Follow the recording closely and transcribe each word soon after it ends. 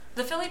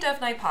The Philly Dev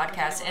Night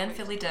podcast and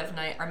Philly Dev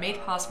Night are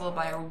made possible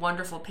by our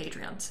wonderful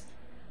Patrons.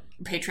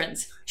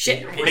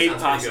 Shit. Made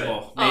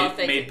possible.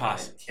 Made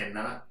possible. I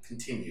cannot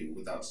continue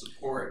without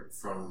support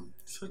from...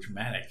 So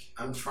dramatic.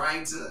 I'm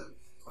trying to...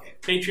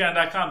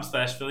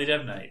 Patreon.com/Philly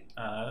Dev Night.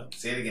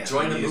 Say it again.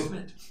 Join the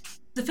movement.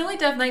 The Philly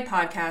Dev Night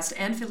podcast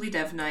and Philly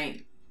Dev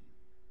Night...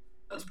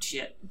 Oh,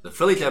 shit. The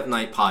Philly Dev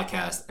Night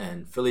podcast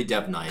and Philly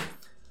Dev Night...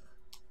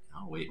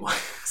 Oh, wait,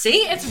 what?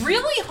 See? It's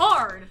really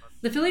hard!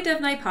 The Philly Dev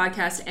Night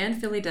podcast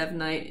and Philly Dev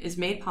Night is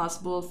made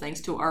possible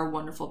thanks to our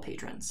wonderful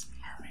patrons.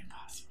 Made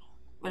possible.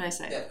 What did I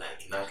say? Dev Night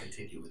cannot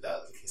continue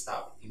without... Okay,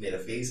 stop. You made a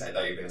face. I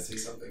thought you were going to say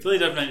something. Philly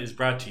Dev Night is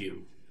brought to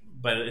you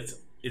by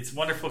its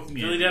wonderful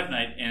community. Philly Dev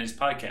Night and its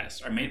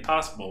podcast are made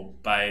possible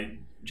by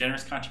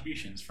generous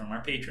contributions from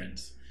our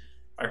patrons.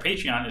 Our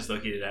Patreon is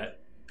located at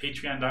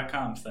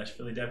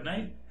patreon.com/Philly Dev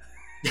Night.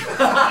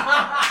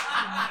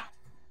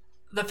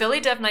 The Philly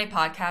Dev Night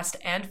podcast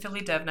and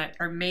Philly Dev Night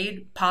are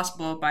made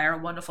possible by our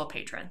wonderful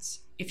patrons.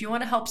 If you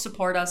want to help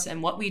support us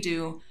and what we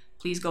do,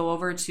 please go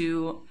over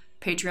to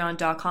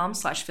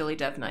patreon.com/Philly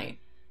Dev Night.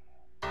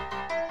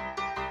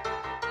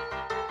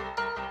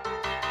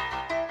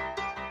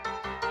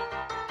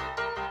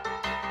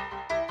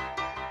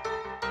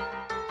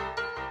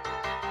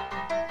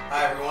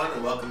 Hi, everyone,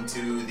 and welcome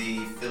to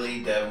the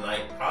Philly Dev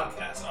Night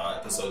podcast,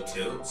 episode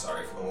 2.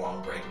 Sorry for the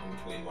long break in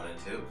between 1 and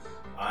 2.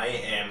 I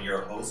am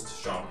your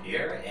host,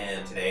 Jean-Pierre,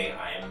 and today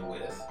I am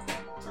with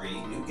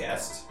 3 new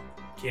guests.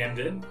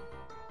 Camden.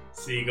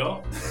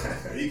 Siegel.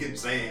 You can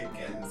say it,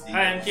 Camden Siegel.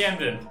 Hi, I'm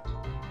Camden.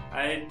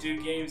 I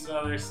do games and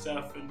other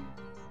stuff, and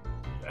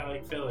I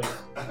like Philly.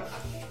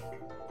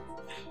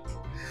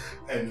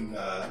 And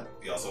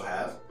we also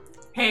have...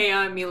 Hey,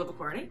 I'm Mila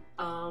Bakorny.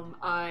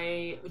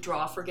 I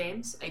draw for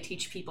games. I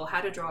teach people how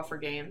to draw for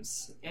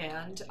games,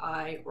 and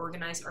I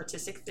organize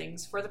artistic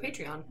things for the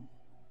Patreon.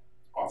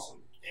 Awesome.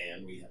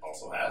 And we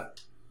also have...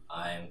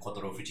 I'm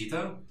Kotaro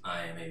Fujita.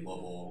 I am a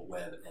mobile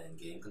web and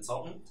game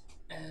consultant.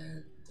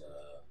 And I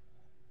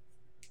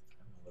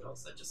don't know what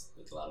else. I just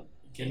like a lot of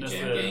Getting us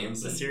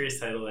games. the serious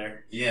title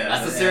there. Yeah,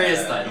 That's the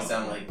serious title.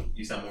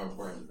 You sound more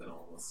important than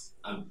all of us.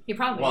 He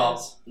probably Well,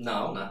 is.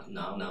 no, not at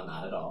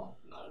all.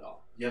 Not at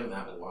all. You have an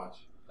Apple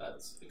Watch.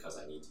 That's because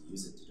I need to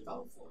use it to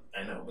develop for it.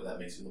 I know, but that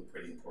makes you look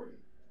pretty important.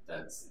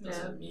 That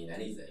doesn't mean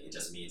anything. It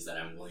just means that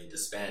I'm willing to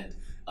spend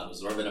an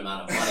absorbent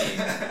amount of money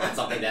on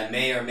something that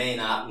may or may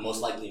not, most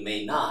likely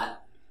may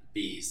not,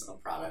 be a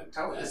product.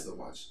 How is the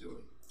watch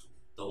doing?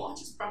 The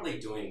watch is probably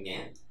doing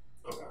it.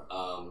 Okay.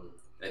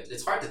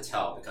 It's hard to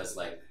tell because,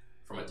 like,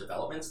 from a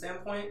development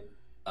standpoint,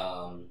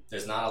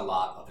 there's not a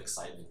lot of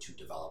excitement to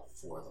develop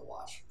for the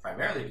watch.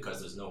 Primarily because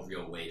there's no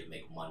real way to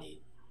make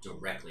money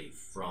directly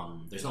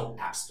from. There's no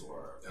app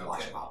store,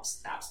 Watch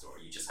Ops app store.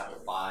 You just have to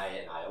buy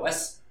an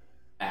iOS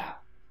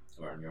app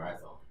or on your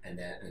iPhone,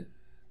 and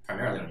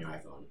primarily on your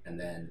iPhone, and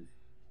then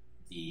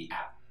the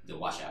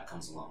watch app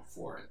comes along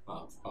for it.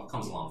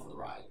 Comes along for the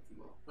ride, if you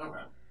will.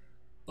 Okay.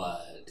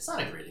 But it's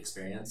not a great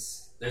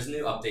experience. There's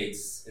new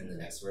updates in the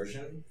next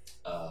version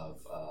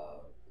of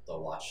the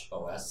Watch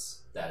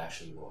OS that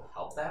actually will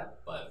help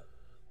that, but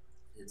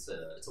it's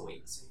a wait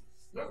and see.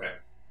 Okay.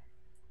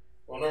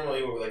 Well,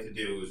 normally what we like to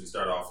do is we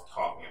start off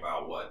talking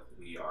about what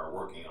we are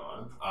working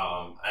on.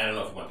 I don't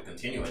know if you want to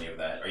continue any of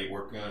that. Are you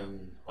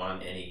working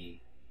on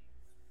any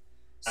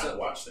Apple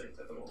Watch things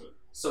at the moment?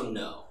 So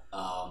no.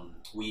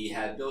 We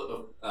had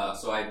built.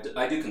 So I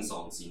do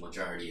consultancy,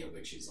 majority of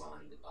which is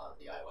on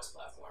the iOS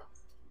platform,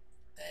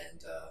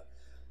 and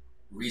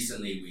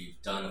recently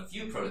we've done a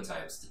few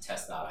prototypes to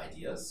test out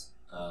ideas.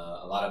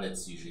 A lot of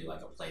it's usually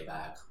like a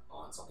playback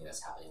on something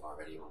that's happening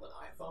already on the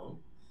iPhone.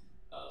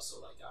 So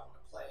like I want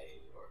to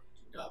play or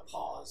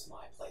pause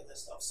my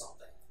playlist of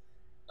something.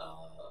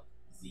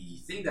 The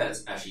thing that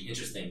is actually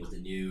interesting with the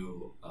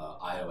new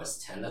iOS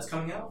 10 that's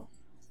coming out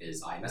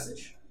is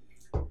iMessage.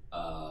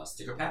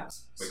 Sticker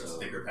packs.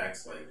 Sticker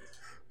packs, like...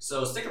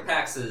 So sticker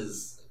packs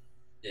is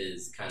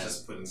kind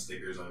just putting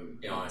stickers on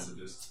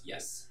messages?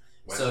 Yes.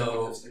 Why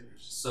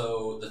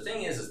So the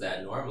thing is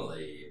that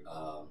normally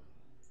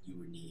you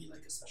would need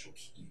like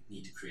you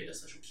need to create a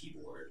special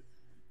keyboard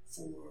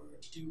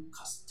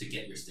to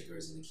get your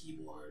stickers in the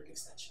keyboard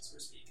extension, so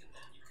to speak, and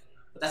then you can.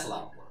 But that's a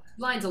lot of work.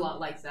 Line's a lot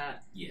like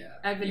that. Yeah.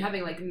 I've been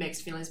having like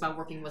mixed feelings about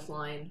working with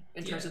Line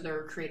in terms of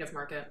their creative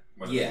market.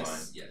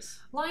 Yes.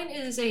 Line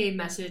is a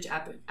message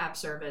app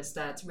service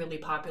that's really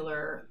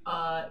popular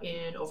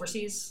in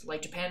overseas.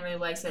 Like Japan really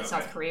likes it, Okay.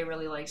 South Korea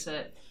really likes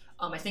it.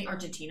 I think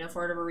Argentina,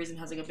 for whatever reason,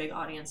 has like a big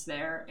audience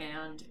there,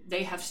 and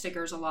they have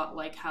stickers a lot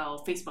like how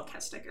Facebook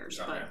has stickers.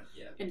 Okay. But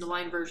in the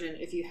Line version,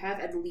 if you have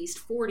at least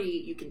 40,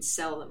 you can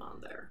sell them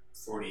on there.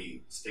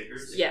 40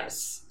 stickers?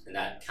 Yes. And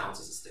that counts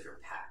as a sticker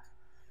pack.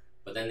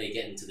 But then they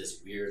get into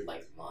this weird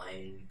like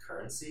Line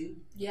currency.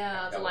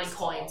 Yeah, the Line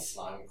coins.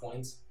 Line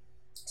coins.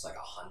 It's like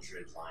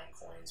 100 Line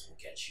coins will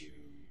get you.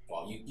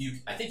 Well,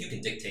 I think you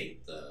can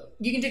dictate the.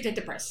 You can dictate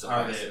the price.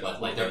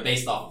 But like they're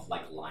based off of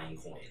like Line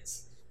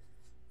coins.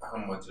 How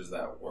much is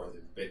that worth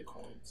in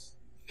Bitcoins?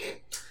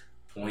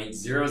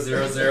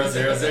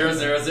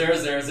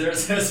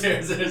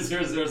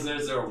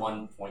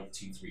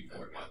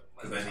 0.000000000000000000001.234.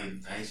 Because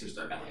I should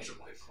start measuring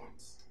my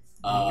points.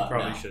 You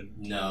probably shouldn't.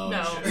 No,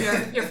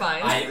 shouldn't. you're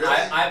fine.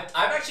 I've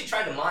actually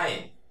tried to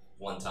mine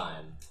one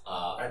time.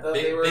 I thought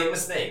big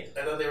mistake.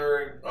 I thought they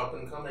were up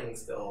and coming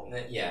still.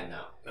 Yeah,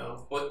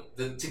 no. But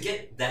to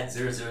get that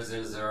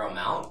 0.000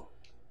 amount,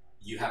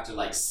 you have to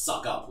like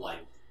suck up like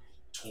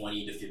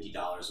 $20 to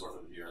 $50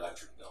 worth of your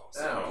electric bill.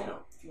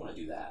 So if you want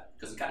to do that,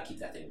 because you got to keep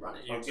that thing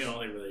running. You can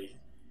only really.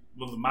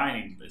 Well, the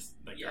mining is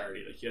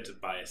already you have to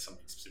buy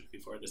something specifically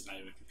for it. There's not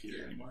even a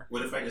computer anymore.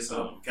 What if I just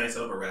can I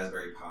set up a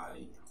Raspberry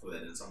Pi? Put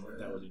that in somewhere.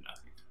 That would do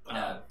nothing.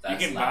 Yeah, you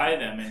can buy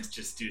them and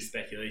just do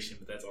speculation,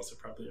 but that's also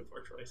probably a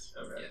poor choice.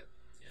 Okay.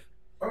 Yeah.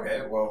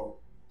 Okay. Well,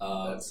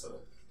 that's.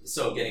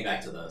 So getting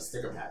back to the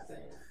sticker pack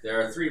thing, there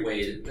are three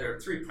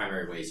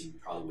primary ways you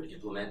probably would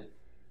implement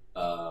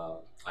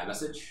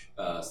iMessage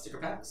sticker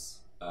packs.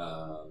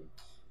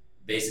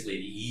 Basically,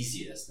 the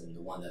easiest and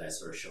the one that I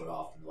sort of showed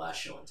off in the last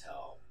show and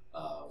tell.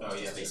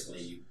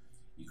 Basically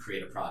you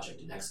create a project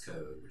in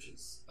Xcode, which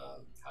is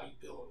how you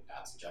build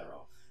apps in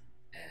general,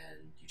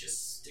 and you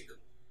just stick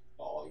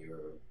all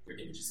your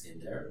images in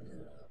there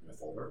in a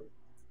folder,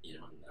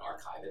 and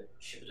archive it,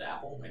 ship it to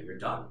Apple, and you're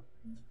done.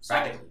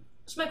 Practically.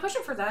 So my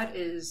question for that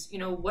is,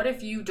 what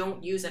if you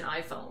don't use an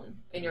iPhone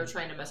and you're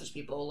trying to message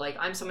people? Like,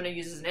 I'm someone who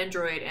uses an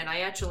Android, and I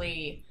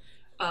actually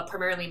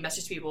primarily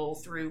message people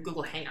through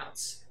Google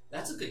Hangouts.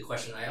 That's a good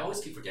question. I always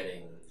keep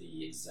forgetting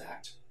the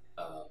exact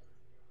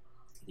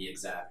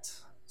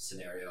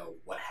scenario,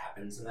 what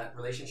happens in that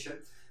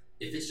relationship.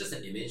 If it's just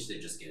an image, they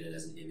just get it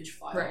as an image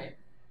file. Right.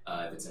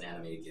 If it's an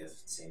animated GIF,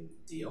 same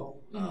deal.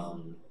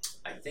 Mm-hmm.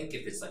 I think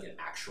if it's like an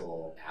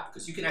actual app,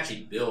 because you can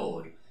actually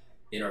build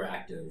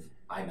interactive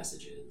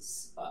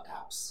iMessages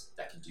apps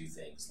that can do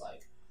things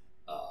like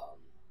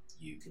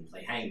you can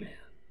play Hangman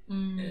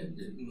and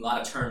a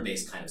lot of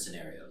turn-based kind of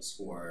scenarios.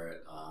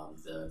 Or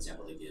the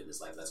example they give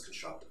is like, let's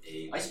construct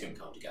a ice cream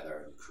cone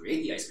together. You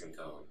create the ice cream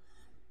cone,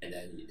 and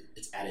then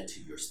it's added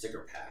to your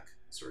sticker pack,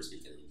 so to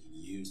speak, and you can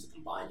use the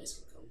combined ice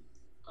cream cone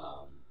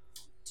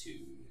to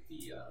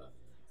the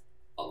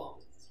along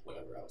with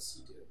whatever else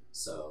you do.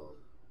 So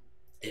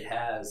it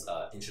has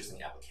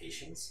interesting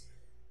applications,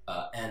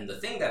 and the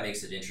thing that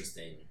makes it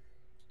interesting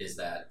is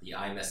that the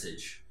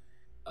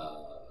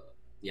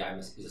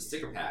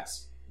sticker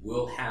packs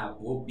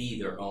will be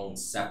their own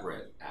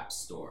separate app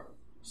store.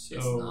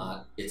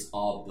 So it's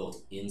all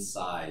built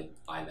inside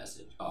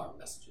iMessage or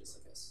Messages,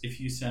 I guess. If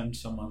you send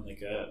someone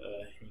like a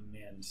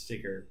Hangman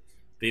sticker,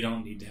 they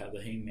don't need to have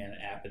the Hangman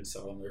app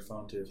installed on their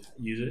phone to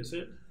use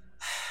it?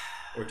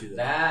 Or do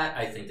that?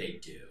 I think they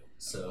do.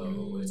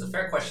 So it's a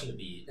fair question to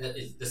be.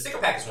 The sticker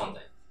pack is one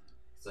thing.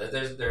 So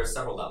there are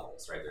several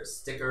levels, right? There's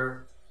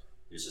sticker.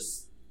 There's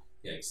just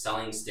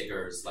selling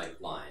stickers like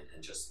line,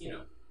 and just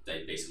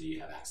they basically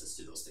have access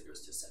to those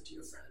stickers to send to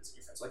your friends. And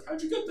your friends are like,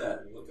 how'd you get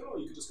that? And you're like, oh,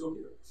 you could just go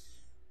here.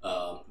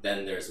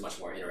 Then there's much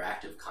more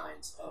interactive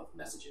kinds of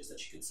messages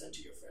that you can send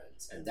to your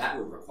friends, and that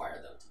would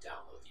require them to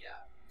download the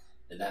app.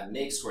 And that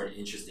makes for an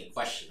interesting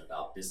question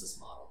about business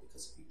model,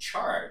 because if you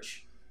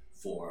charge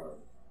for,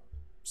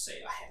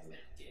 say, a Hangman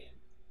game,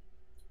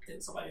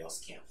 then somebody else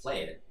can't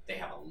play it. They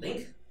have a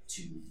link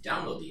to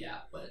download the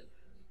app, but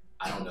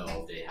I don't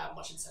know if they have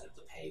much incentive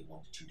to pay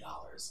 $1 to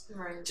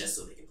 $2 just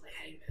so they can play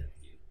Hangman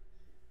with you.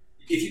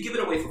 If you give it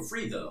away for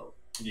free, though,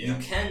 you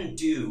can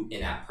do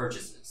in-app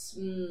purchases.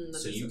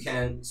 So you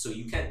can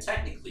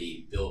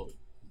technically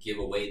give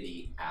away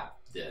the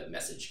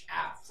message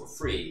app for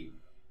free,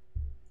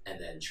 and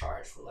then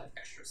charge for like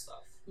extra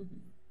stuff,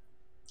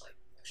 like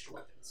extra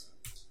weapons.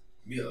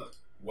 Mila,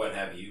 what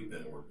have you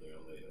been working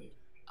on lately?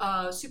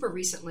 Super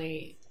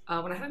recently,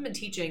 when I haven't been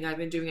teaching, I've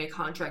been doing a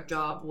contract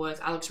job with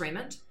Alex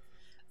Raymond.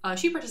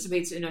 She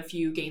participates in a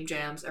few game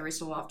jams every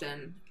so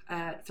often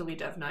at Philly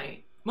Dev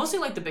Night. Mostly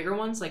like the bigger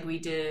ones, like we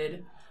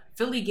did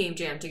Philly Game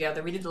Jam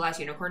together. We did the last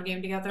Unicorn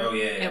game together. Oh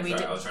yeah, and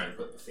I was trying to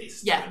put the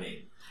face to the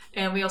name.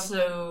 And we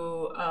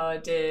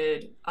also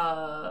did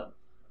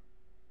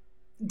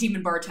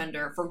Demon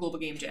Bartender for Global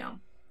Game Jam.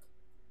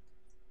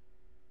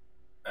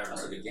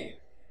 That's a good game.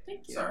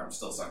 Thank you. Sorry, I'm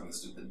still sucking the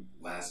stupid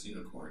last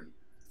Unicorn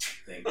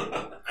thing.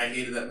 I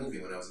hated that movie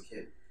when I was a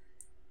kid.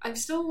 I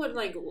still would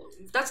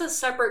that's a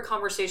separate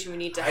conversation we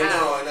need to have. I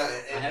know.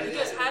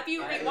 Because have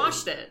you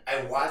rewatched it?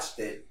 I watched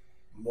it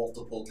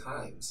multiple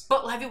times.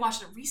 But have you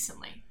watched it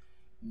recently?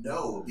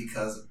 No,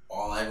 because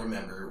all I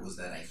remember was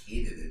that I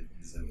hated it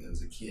as I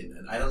was a kid,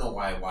 and I don't know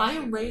why I watched it.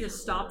 I am ready to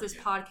stop this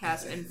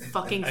podcast and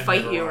fucking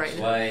fight you right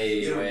now.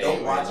 Wait,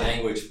 don't watch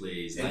language,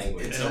 please.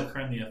 Language. It's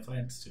currently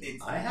offense to me.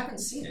 I haven't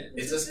seen it.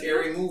 It's a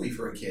scary movie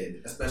for a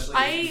kid, especially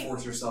if you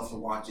force yourself to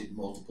watch it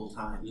multiple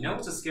times. You know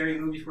what's a scary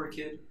movie for a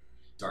kid?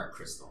 Dark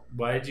Crystal.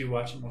 Why did you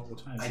watch it multiple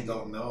times? I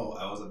don't know.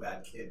 I was a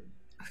bad kid.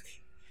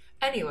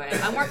 Anyway,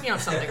 I'm working on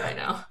something right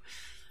now.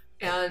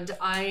 And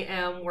I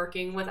am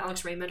working with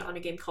Alex Raymond on a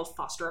game called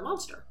Foster a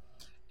Monster.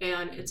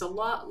 And it's a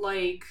lot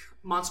like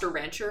Monster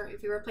Rancher,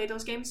 if you ever played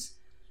those games.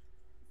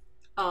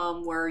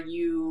 Where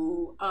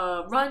you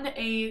run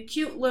a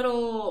cute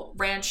little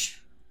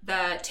ranch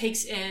that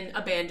takes in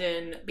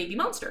abandoned baby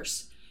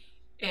monsters.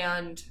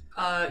 And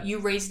you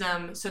raise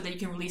them so that you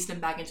can release them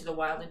back into the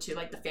wild, into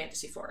like the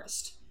fantasy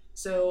forest.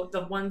 So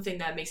the one thing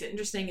that makes it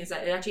interesting is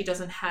that it actually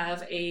doesn't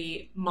have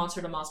a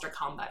monster-to-monster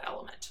combat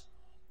element.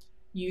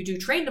 You do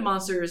train the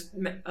monsters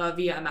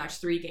via a match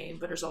 3 game,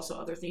 but there's also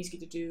other things you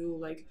get to do,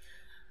 like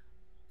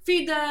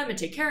feed them and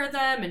take care of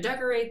them and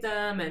decorate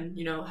them and,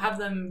 you know, have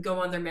them go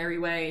on their merry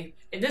way.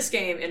 In this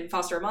game, in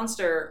Foster a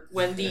Monster,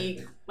 when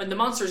the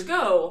monsters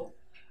go,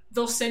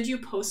 they'll send you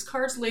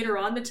postcards later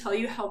on to tell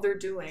you how they're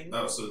doing.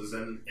 Oh, so does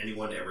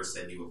anyone ever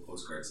send you a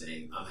postcard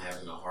saying, I'm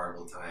having a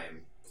horrible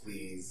time,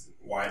 please,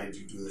 why did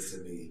you do this to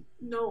me?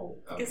 No,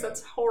 because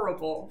that's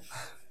horrible.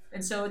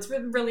 And so it's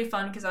been really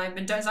fun because I've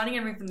been designing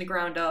everything from the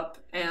ground up,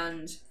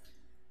 and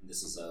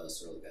this is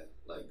sort of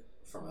like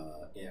from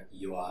a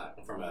UI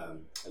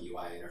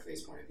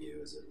interface point of view.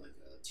 Is it like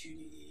a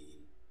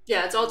 2D?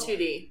 Yeah, it's all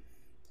 2D,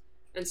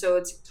 and so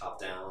it's top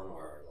down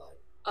or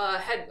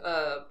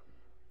like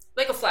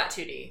like a flat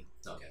 2D.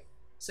 Okay.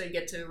 So you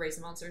get to raise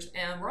the monsters,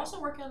 and we're also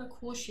working on a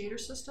cool shader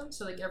system.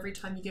 So like every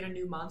time you get a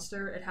new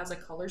monster, it has a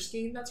color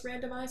scheme that's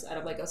randomized out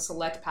of like a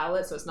select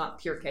palette, so it's not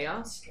pure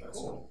chaos.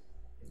 Cool.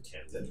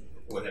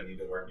 What have you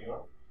been working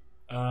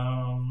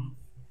on?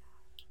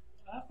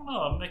 I don't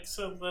know, a mix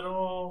of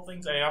little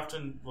things. I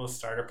often will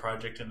start a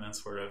project and then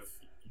sort of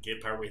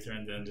get partway through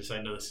and then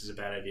decide, no, this is a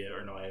bad idea,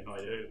 or no, I have no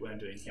idea what I'm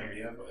doing here.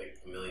 You have like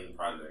a million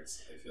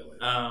projects, I feel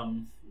like.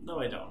 No,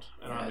 I don't.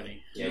 I don't have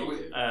any.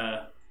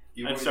 Yeah,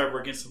 I've started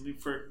working something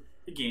for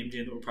a game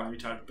jam that we'll probably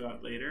talk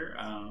about later.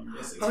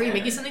 Yes, Are you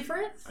making something for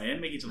it? I am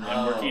making something.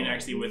 I'm working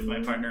actually with my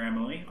partner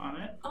Emily on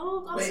it.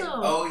 Oh, awesome. Wait,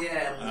 oh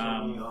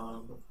yeah.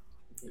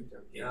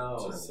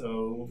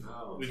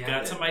 We've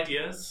got some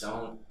ideas.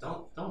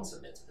 Don't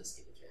submit to this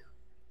game jam.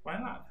 Why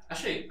not?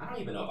 Actually, I don't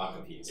even know if I'm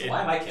competing. So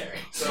why am I caring?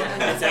 So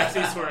it's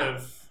actually sort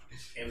of.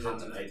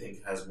 Amazon, I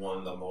think, has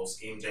won the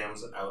most game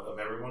jams out of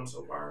everyone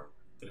so far.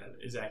 That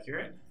is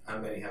accurate. How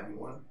many have you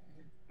won?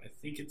 I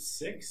think it's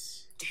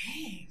 6.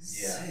 Dang.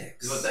 Yeah.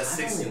 6. But that's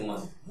 6. I only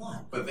won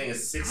 1. But the thing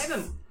is,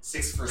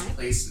 6 first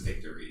place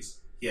victories.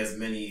 He has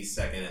many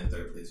second and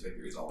third place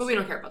victories also. But we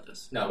don't care about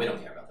this. No, we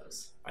don't care about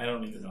those. I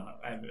don't even know.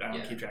 I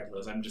don't keep track of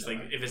those. I'm just like,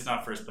 if it's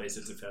not first place,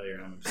 it's a failure,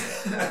 and I'm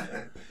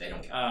upset. They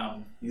don't care.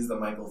 He's the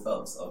Michael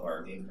Phelps of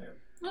our game jam.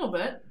 A little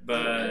bit.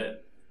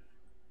 But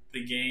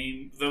the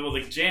game,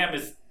 the jam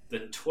is the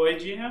toy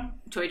jam.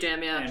 Toy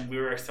jam, yeah. And we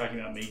were actually talking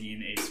about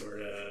making a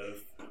sort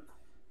of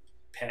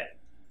pet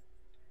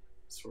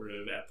sort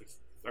of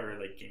or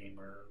like game,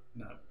 or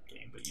not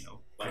game, but you know,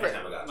 Like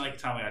Tamagotchi. Like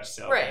Tamagotchi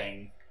style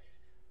thing.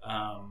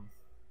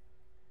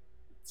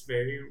 It's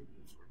very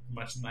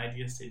much in the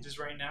idea stages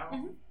right now.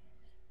 Mm-hmm.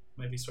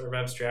 Might be sort of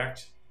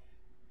abstract,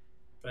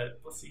 but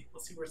we'll see.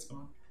 We'll see where it's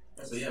going.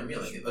 So yeah,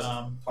 let's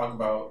talk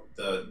about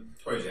the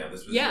toy jam.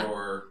 This was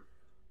your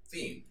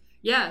theme.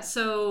 Yeah.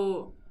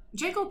 So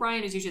Jake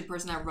O'Brien is usually the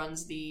person that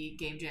runs the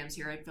game jams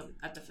here at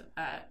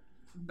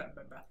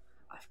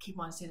I keep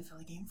wanting to say the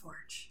Philly Game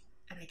Forge,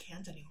 and I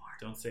can't anymore.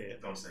 Don't say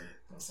it. Don't say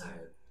it. Don't say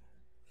it.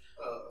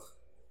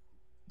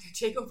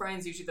 Jake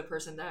O'Brien's usually the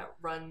person that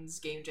runs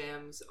game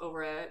jams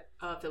over at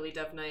Philly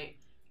Dev Night,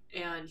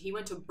 and he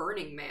went to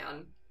Burning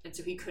Man, and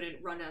so he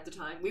couldn't run it at the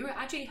time. We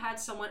actually had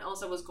someone else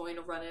that was going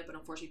to run it, but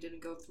unfortunately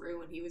didn't go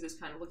through, and he was just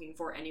kind of looking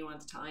for anyone at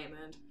the time,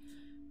 and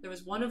there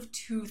was one of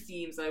 2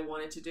 themes that I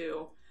wanted to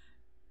do.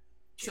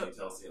 Can you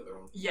tell us the other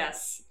one?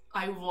 Yes.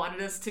 I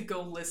wanted us to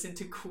go listen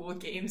to Cool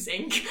Games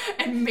Inc.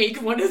 and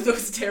make one of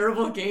those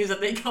terrible games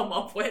that they come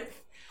up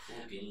with.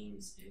 Cool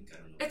Games Inc.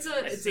 I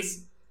don't know.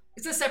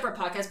 It's a separate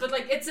podcast, but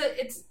like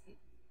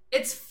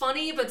it's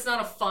funny, but it's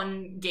not a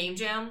fun game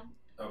jam.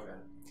 Okay.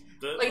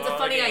 Like the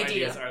funny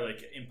ideas are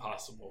like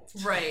impossible.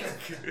 Right.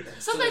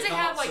 Sometimes they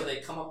have like, so they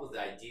come up with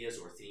ideas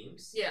or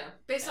themes. Yeah,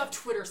 based off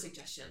Twitter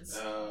suggestions.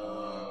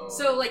 Oh.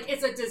 So like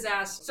it's a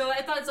disaster. So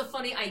I thought it's a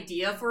funny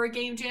idea for a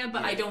game jam,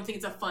 but I don't think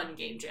it's a fun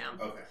game jam.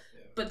 Okay.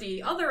 But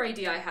the other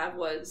idea I had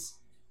was,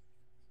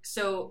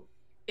 so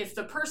if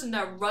the person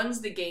that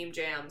runs the game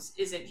jams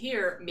isn't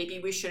here, maybe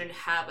we shouldn't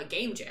have a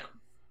game jam.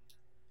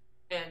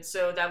 And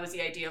so that was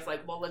the idea of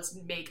like, well, let's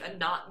make a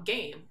not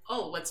game.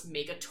 Oh, let's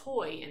make a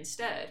toy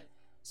instead.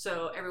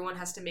 So everyone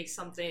has to make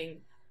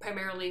something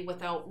primarily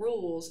without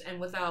rules and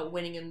without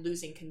winning and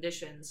losing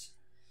conditions.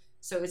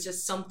 So it's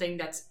just something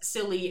that's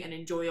silly and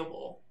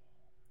enjoyable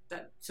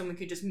that someone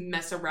could just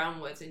mess around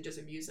with and just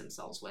amuse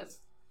themselves with.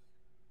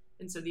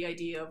 And so the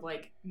idea of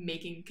like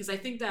making, because I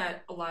think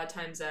that a lot of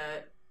times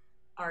that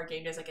our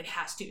game does, like, it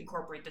has to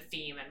incorporate the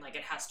theme and like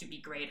it has to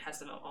be great, it has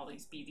to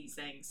always be these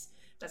things.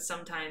 That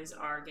sometimes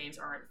our games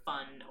aren't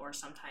fun, or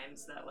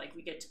sometimes that like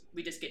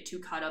we just get too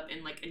caught up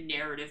in like a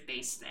narrative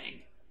based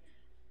thing.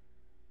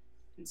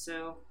 And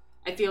so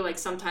I feel like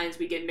sometimes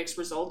we get mixed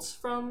results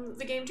from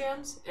the game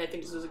jams, and I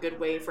think this is a good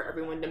way for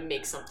everyone to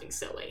make something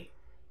silly.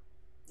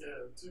 Yeah,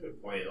 that's a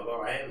good point.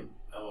 Although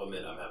I'll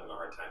admit I'm having a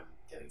hard time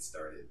getting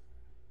started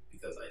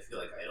because I feel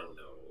like I don't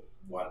know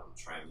what I'm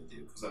trying to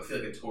do. Because I feel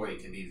like a toy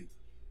can be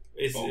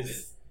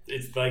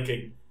It's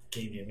like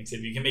game jam,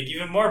 except you can make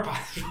even more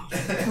possible.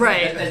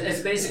 Right.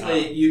 It's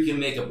basically you can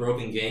make a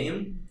broken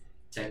game,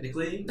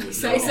 technically. I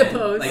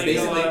suppose. Like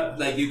basically,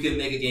 like you can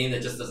make a game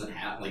that just doesn't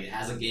have, like it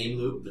has a game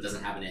loop but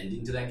doesn't have an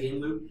ending to that game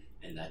loop,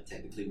 and that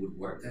technically would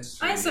work. That's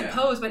true, I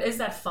suppose, but is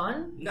that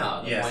fun?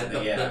 No.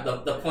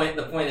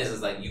 The point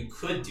is like you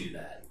could do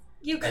that.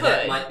 You could.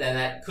 And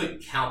that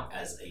could count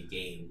as a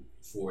game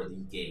for the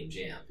game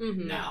jam.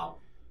 Mm-hmm. Now,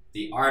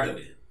 the art of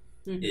it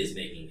is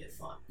making it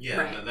fun. Yeah,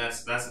 Right.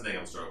 that's the thing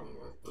I'm struggling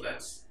with. But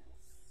that's.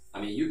 I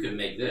mean, you could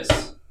make this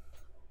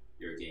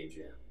your game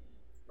jam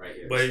right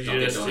here. What did you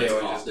just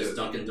do? This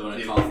Dunkin'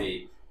 Donut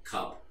coffee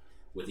cup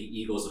with the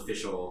Eagles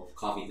official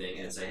coffee thing,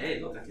 and say,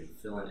 hey, look, I can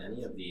fill in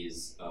any of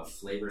these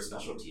flavor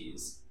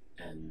specialties,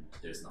 and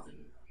there's nothing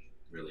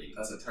really.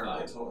 That's a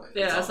terrible toy.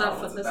 Yeah, that's not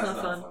fun. fun. That's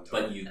not fun. toy.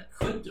 But you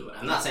could do it.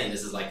 I'm not saying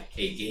this is like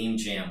a game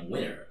jam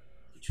winner,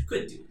 but you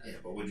could do that. Yeah,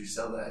 but would you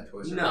sell that at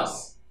Toys R No.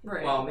 Us?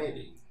 Right. Well,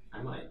 maybe.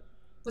 I might.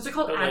 What's it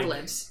called? But, like,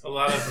 Ad-libs. A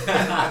lot of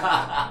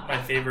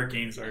my favorite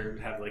games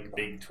have like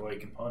big toy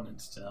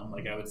components to them.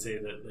 Like I would say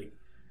that like,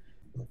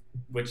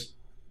 which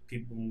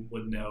people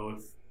would know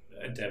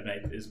if Dev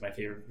Knight is my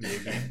favorite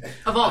video game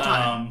Of all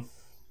time.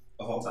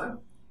 The whole time?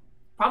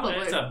 Probably.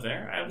 It's up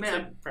there. I would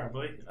say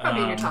probably.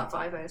 Probably in your top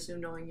 5, I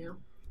assume, knowing you.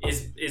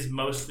 Is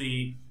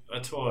mostly a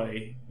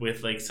toy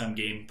with like some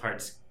game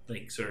parts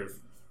like sort of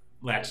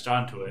latched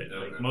onto it.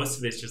 Okay. Like most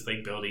of it's just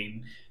like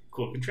building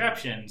cool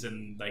contraptions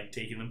and like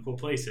taking them cool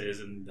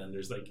places, and then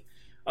there's like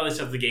other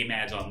stuff the game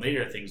adds on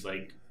later, things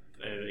like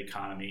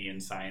economy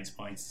and science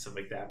points and stuff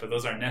like that. But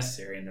those aren't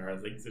necessary, and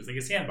there's like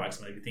a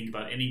sandbox mode. If you think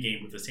about any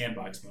game with a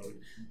sandbox mode,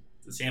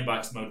 the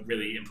sandbox mode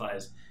really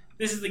implies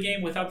this is the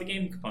game without the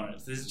game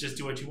components. This is just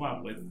do what you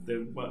want with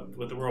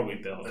the world we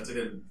built.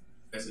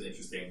 That's an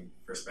interesting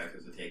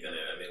perspective to take on it.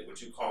 I mean,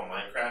 would you call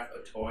Minecraft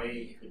a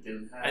toy if it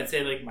didn't have? I'd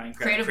say like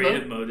Minecraft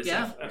Creative mode is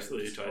yeah.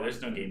 absolutely a toy. There's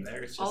no game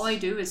there. It's just, All I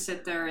do is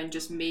sit there and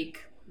just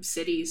make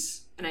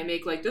cities, and I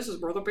make like, this is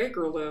where the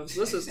baker lives.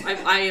 This is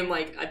I am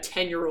like a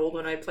 10-year-old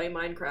when I play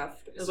Minecraft.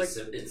 It's like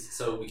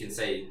So we can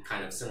say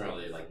kind of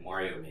similarly like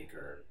Mario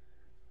Maker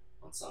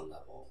on some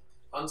level.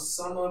 On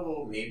some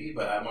level, maybe,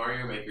 but at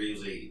Mario Maker,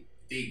 usually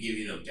they give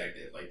you an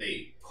objective. Like,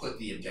 they put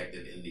the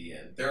objective in the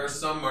end. There are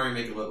some Mario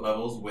Maker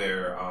levels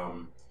where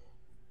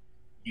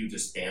you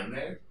just stand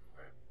there.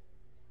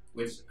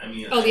 Which, I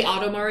mean... the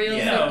Auto Mario?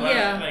 Yeah. no, but,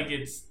 yeah. like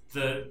it's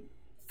the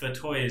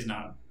toy is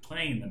not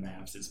playing the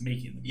maps; it's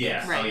making them.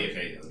 Yeah, Right.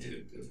 okay, that's a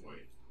good point.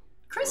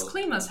 Chris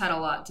Klimas had a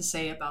lot to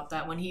say about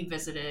that when he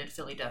visited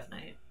Philly Dev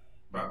Night.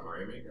 About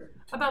Mario Maker?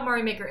 About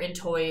Mario Maker in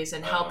toys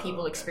and how Oh,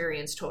 people okay.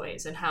 experience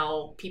toys and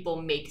how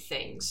people make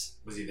things.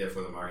 Was he there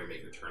for the Mario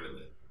Maker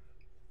tournament?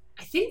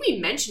 I think we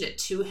mentioned it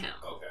to him.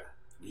 Okay.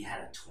 We had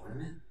a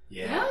tournament?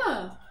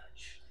 Yeah.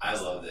 I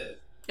loved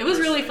it. It was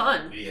really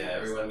fun. Yeah,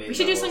 everyone made We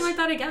should do levels. something like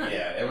that again.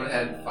 Yeah, everyone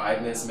had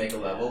 5 minutes to make a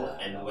level,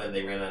 and when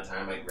they ran out of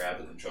time, I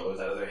grabbed the controllers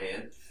out of their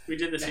hand. We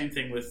did the same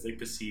thing with like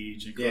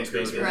Besiege and Yeah,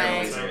 Close Space.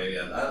 Right.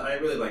 I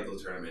really like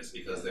those tournaments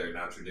because they're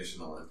not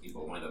traditional and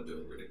people wind up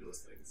doing ridiculous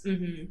things.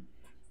 Mm-hmm.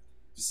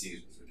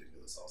 Besiege was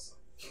ridiculous also.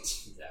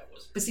 That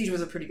was Besiege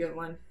was a pretty good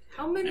one.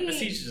 How many? And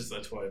Besiege is just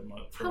a toy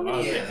for How a lot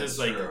of many- it because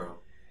like true.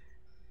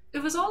 It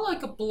was all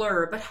like a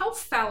blur, but how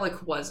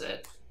phallic was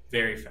it?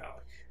 very phallic.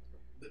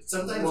 But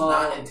sometimes Well-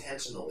 not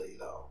intentionally,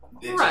 though.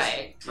 It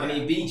Right. Just, I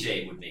mean,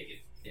 BJ would make it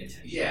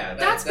intentional. yeah,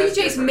 That's BJ's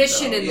different,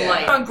 mission though. in Yeah.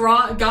 life.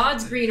 On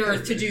God's green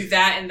earth to do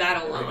that and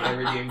that alone.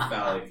 Everything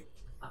phallic.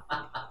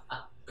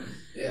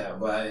 Yeah,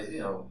 but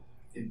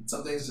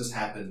some things just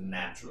happen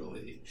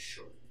naturally.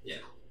 Sure. Yeah.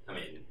 I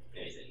mean,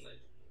 anything like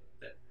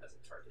that has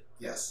a target.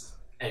 Yes.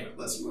 Anyway,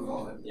 Let's move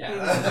on.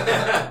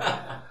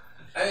 Yeah.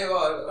 Hey,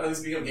 well,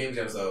 speaking of game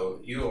jams, though,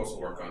 you also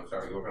work on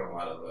a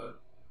lot of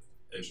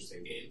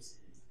interesting games.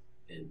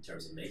 In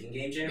terms of making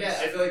game jams? Yeah,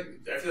 I feel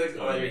like a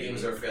lot of your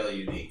games are fairly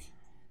unique.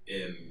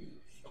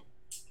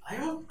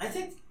 I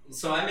think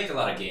so. I make a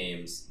lot of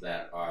games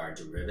that are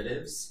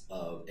derivatives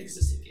of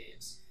existing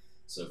games.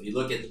 So if you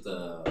look at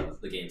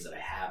the games that I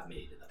have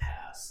made in the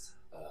past,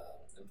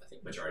 I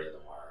think majority of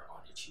them are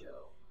on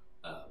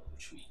itch.io,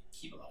 which we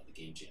keep a lot of the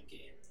game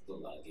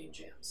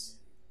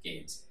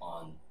games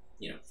on,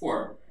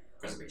 for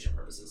preservation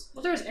purposes.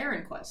 Well, there's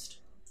Aaron Quest.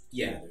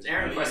 Yeah, there's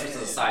Aaron Quest, which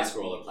is a side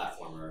scroller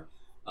platformer.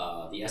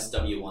 The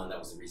SW one, that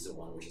was the recent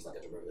one, which is like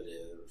a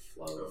derivative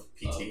of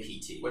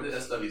PT. What did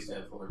SW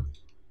stand for?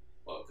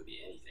 Well, it could be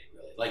anything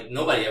really. Like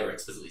nobody ever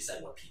explicitly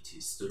said what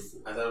PT stood for.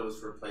 I thought it was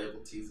for playable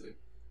teaser.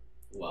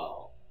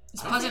 Well,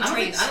 It's I don't think- Pleasant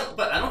I don't Trees.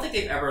 but I don't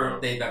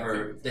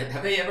think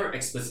have they ever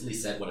explicitly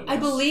said what it was? I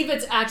believe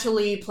it's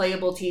actually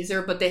playable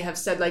teaser, but they have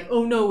said like,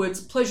 oh no, it's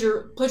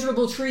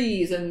pleasurable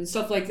trees and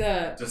stuff like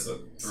that. Just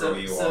to throw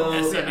you so-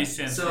 off. SW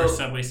stands so- for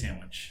Subway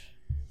Sandwich.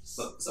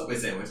 Subway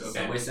sandwich, okay.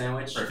 Subway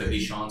sandwich Perfect. could be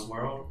Sean's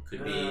World,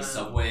 could be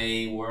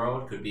Subway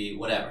World, could be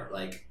whatever.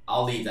 Like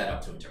I'll leave that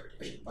up to interpretation.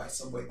 Wait, why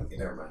Subway? Okay,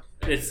 never mind.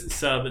 It's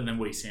sub and then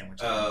way sandwich.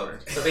 Oh.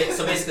 So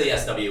basically,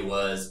 SW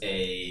was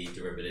a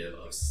derivative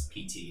of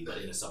PT, but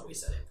in a Subway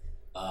setting.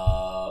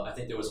 I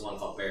think there was one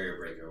called Barrier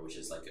Breaker, which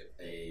is like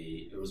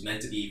it was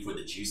meant to be for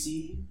the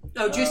juicy.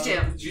 Juice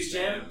Jam. Juice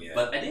Jam, yeah.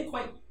 But I didn't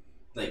quite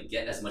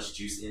get as much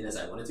juice in as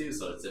I wanted to,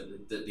 so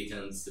it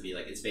becomes to be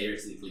like it's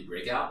basically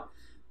Breakout,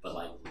 but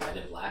like red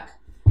and black.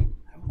 I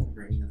don't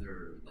remember any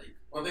other like.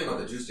 One thing about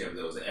the Juice Jam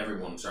though is that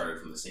everyone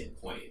started from the same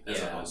point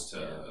as opposed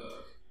to.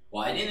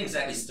 Well, I didn't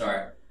exactly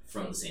start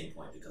from the same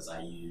point because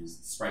I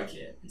used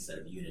SpriteKit instead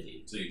of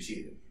Unity. So you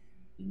cheated.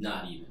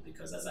 Not even,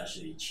 because that's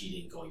actually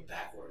cheating going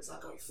backwards,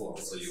 not going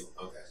forwards. So you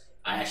okay?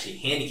 I actually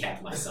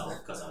handicapped myself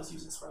because I was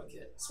using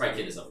SpriteKit.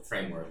 SpriteKit is a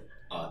framework,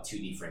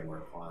 2D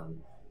framework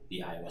on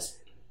the iOS,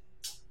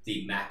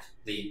 the Mac,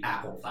 the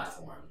Apple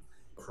platform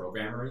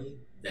programmery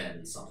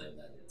than something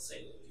that is,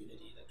 say,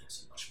 Unity that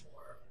gives you much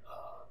more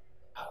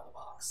out of the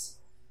box.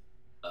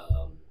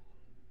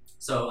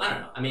 So I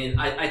don't know. I mean,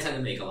 I tend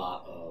to make a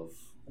lot of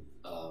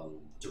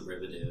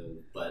derivative,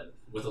 but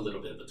with a little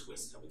bit of a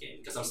twist of a game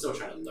because I'm still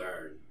trying to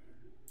learn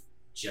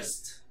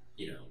just,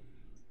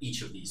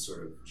 each of these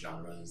sort of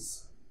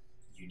genres'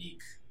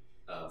 unique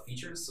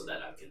features so that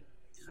I can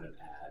kind of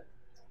add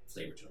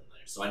flavor to them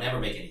later. So I never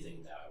make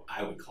anything that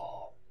I would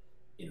call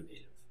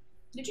innovative.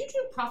 Did you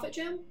do Profit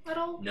Jam at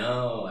all?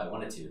 No, I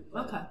wanted to.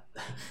 Okay.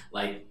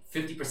 Like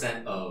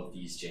 50% of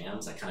these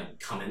jams, I kind of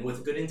come in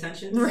with good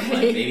intentions. Right.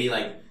 Like maybe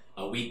like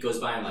a week goes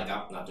by, I'm like,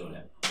 I'm not doing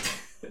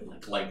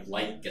it. like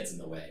light gets in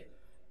the way.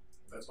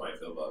 That's why I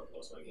feel about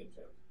most of my game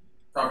jam.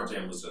 Profit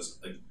Jam was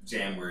just a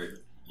jam where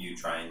you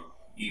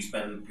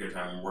spend your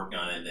time working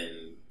on it, and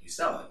then you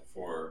sell it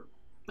for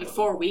like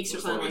 4 weeks or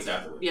 4 something. weeks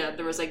afterwards. Yeah,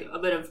 there was like a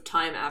bit of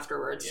time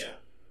afterwards. Yeah,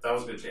 that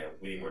was a good jam.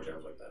 We need more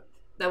jams like that.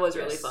 That was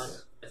really fun.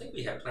 I think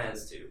we have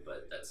plans to,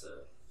 but that's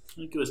I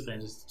think it was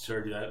planned just to sort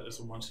of do that as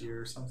once a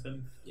year or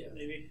something. Yeah,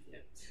 maybe. Yeah.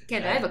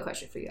 Ken, I have a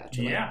question for you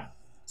actually. Yeah.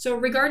 So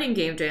regarding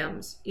game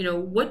jams,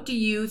 what do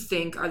you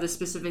think are the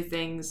specific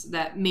things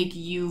that make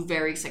you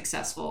very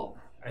successful?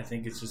 I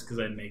think it's just because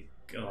I make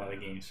a lot of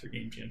games for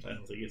game jams. I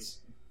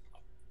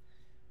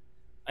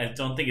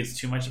don't think it's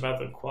too much about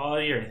the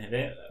quality or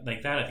anything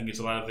like that. I think it's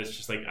a lot of it's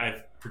just like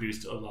I've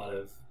produced a lot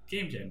of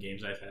game jam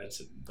games. I've had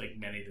like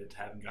many that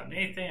haven't gotten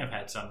anything. I've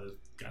had some that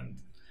have gotten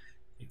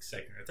like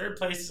second or third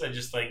places. I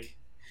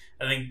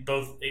think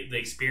both the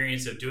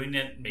experience of doing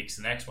it makes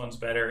the next ones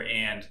better,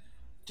 and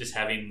just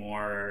having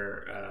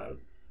more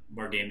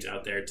games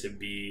out there to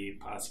be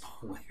possible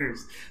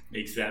winners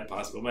makes that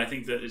possible. But I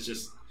think that it's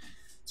just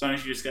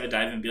sometimes you just gotta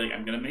dive in and be like,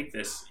 I'm gonna make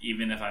this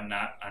even if I'm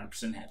not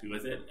 100% happy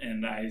with it.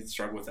 And I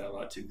struggle with that a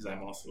lot too because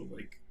I'm also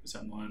like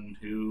someone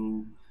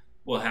who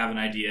will have an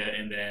idea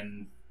and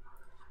then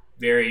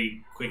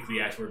very quickly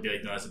afterward be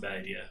like, no, that's a bad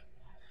idea,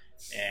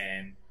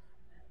 and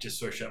just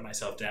sort of shut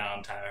myself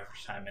down time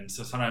after time. And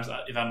so sometimes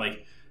if I'm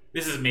like,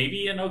 this is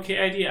maybe an okay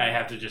idea, I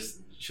have to just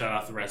shut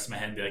off the rest of my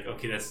head and be like,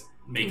 okay, let's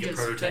make a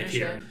prototype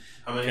here.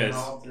 How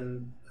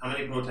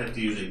many prototypes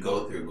do you usually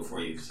go through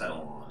before you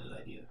settle on an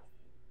idea?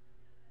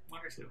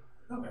 1 or 2.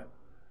 Okay.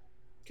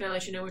 Can I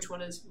let you know which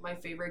one is my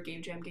favorite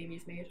game jam game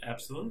you've made?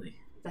 Absolutely.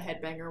 The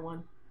Headbanger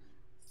one.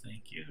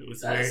 Thank you. It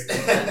was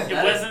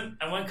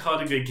I wouldn't call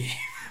it a good game.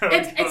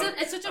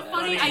 It's such a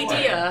funny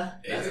idea.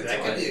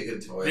 That could be a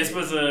good toy. This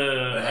was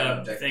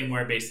a thing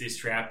where basically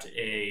strapped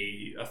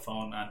a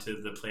phone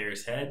onto the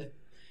player's head,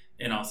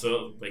 and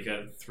also like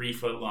a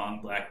 3-foot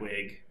long black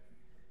wig,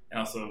 and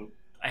also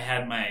I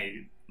had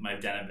my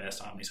denim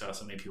vest on me, so I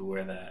also made people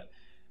wear that.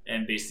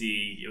 And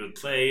basically, it would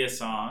play a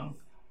song,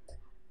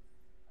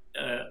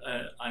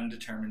 an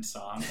undetermined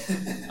song,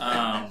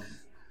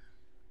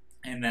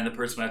 and then the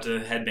person would have to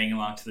headbang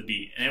along to the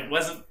beat. And it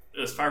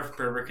was far from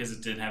perfect because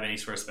it didn't have any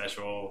sort of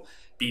special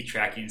beat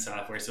tracking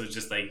software, so it was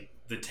just like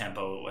the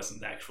tempo. It wasn't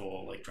the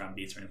actual like drum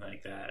beats or anything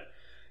like that.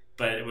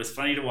 But it was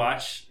funny to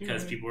watch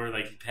because people were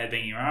like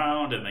headbanging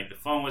around, and like the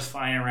phone was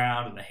flying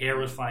around, and the hair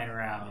was flying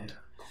around,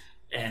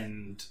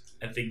 and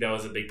I think that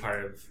was a big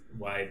part of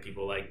why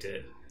people liked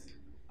it.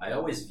 I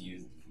always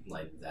view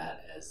like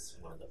that as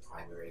one of the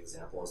primary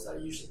examples that I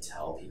usually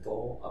tell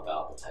people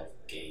about the type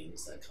of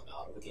games that come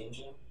out of a game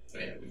jam.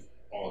 Yeah,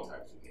 all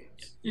types of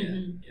games. Yeah,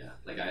 Mm-hmm. yeah.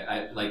 Like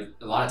I like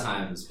a lot of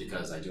times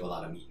because I do a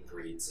lot of meet and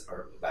greets,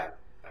 or back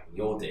in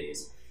the old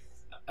days,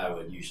 I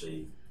would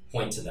usually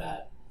point to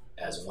that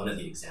as one of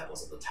the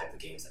examples of the type of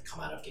games that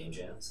come out of game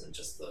jams, and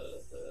just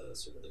the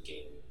sort of the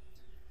game,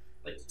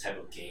 like the type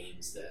of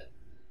games that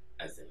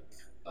I think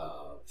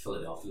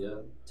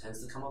Philadelphia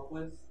tends to come up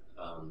with.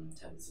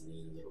 Tends to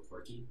be a little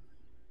quirky,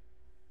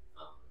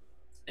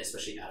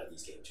 especially out of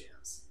these game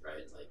jams,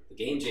 right? Like the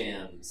game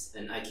jams,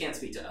 and I can't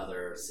speak to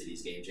other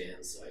cities' game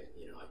jams, so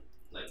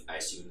I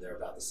assume they're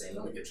about the same.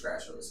 Don't make it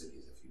trash on the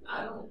cities if you.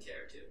 I don't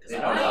care to, because They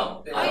I don't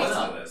know. They I don't don't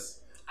listen know. to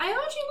this. I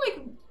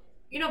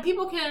actually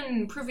people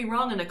can prove me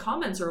wrong in the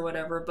comments or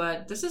whatever,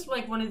 but this is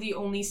like one of the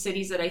only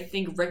cities that I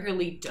think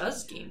regularly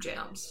does game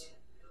jams.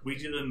 We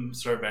do them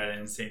sort of at an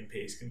insane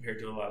pace compared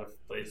to a lot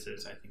of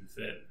places. I think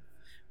that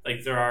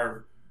like there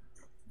are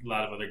a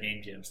lot of other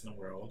game jams in the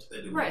world.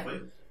 They do Right.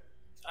 monthly.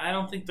 I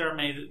don't think there are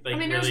many I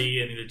need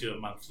to do it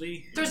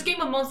monthly. There's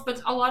game a month,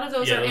 but a lot of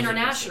those are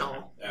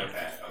international.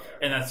 Okay.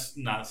 And that's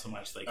not so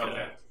much like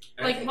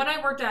like when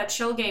I worked at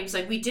Chill Games,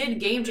 like we did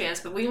game jams,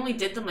 but we only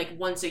did them like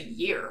once a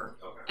year.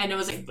 Okay. And it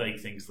was like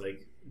things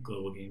like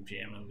Global Game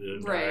Jam and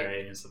the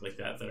RA and stuff like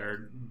that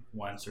are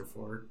once or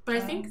four. But I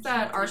think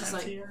that ours is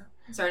like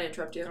sorry to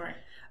interrupt you. Sorry.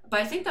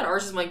 But I think that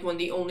ours is like one of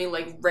the only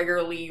like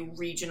regularly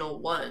regional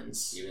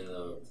ones. Even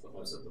though what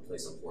was it, the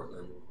place in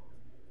Portland?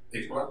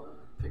 Pixport?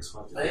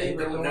 I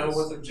don't know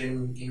what the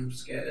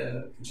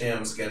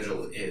jam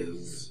schedule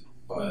is,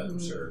 but I'm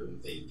sure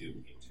they do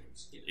game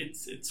jams.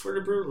 It's sort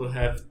of brutal to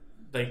have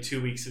like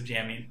 2 weeks of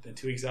jamming and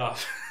 2 weeks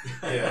off.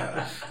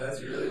 Yeah,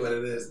 that's really what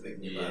it is.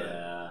 Thinking about it.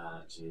 Yeah,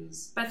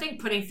 jeez. But I think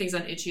putting things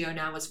on Itch.io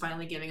now is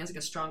finally giving us like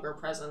a stronger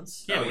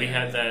presence. Yeah, we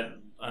had that.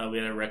 We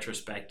had a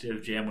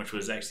retrospective jam, which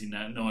was actually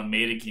no one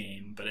made a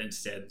game, but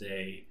instead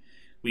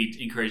we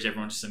encouraged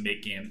everyone to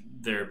submit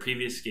their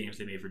previous games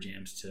they made for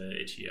jams to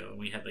Itch.io, and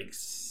we had like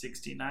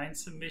 69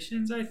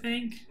 submissions, I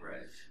think.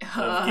 Right.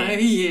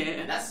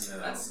 Yeah.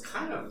 That's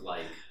kind of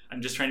like.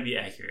 I'm just trying to be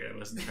accurate. I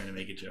wasn't trying to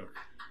make a joke.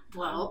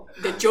 Well,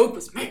 the joke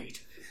was made.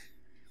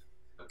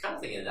 I'm kind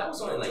of thinking that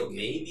was only like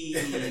maybe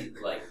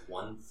like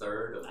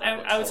 1/3 of.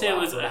 I would say it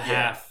was a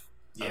half.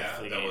 Yeah,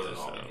 that wasn't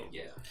all.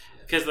 Yeah.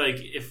 Because like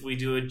if we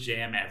do a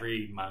jam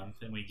every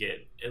month and we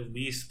get at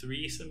least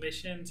 3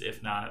 submissions,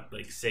 if not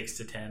like 6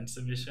 to 10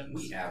 submissions,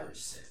 we average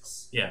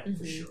 6. Yeah,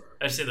 for sure.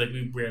 I'd say like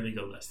we rarely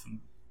go less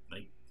than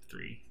like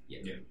 3.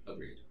 Yeah.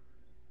 Agreed.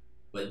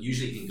 But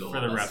usually you can go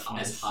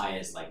as high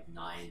as like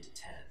 9 to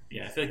 10.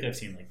 Yeah, I feel like I've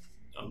seen like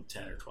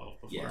 10 or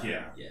 12 before.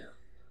 Yeah.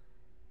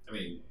 I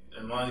mean,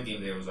 and a lot of the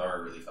game jams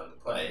are really fun to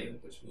play,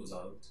 which moves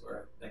on to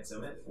our next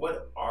segment.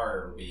 What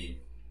are we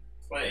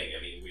playing?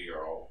 I mean, we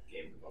are all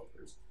game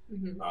developers.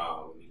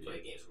 Mm-hmm. We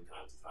play games from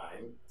time to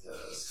time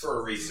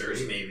for research,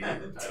 maybe. I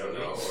don't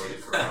know, or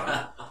for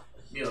fun.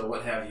 Mila,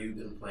 what have you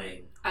been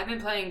playing? I've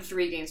been playing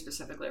 3 games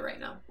specifically right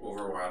now.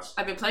 Overwatch.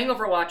 I've been playing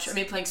Overwatch. I've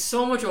been playing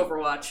so much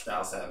Overwatch.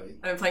 Style Savvy.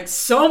 I've been playing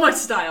so much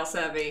Style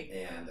Savvy.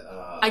 And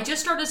I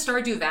just started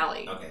Stardew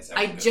Valley. Okay,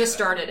 I just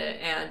started it,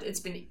 and it's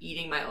been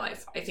eating my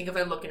life. I think if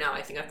I look now,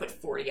 I think I put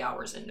 40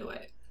 hours into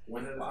it.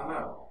 When did it come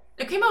out?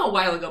 It came out a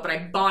while ago, but I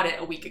bought it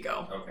a week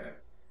ago. Okay.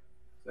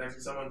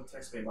 Actually, someone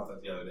texted me about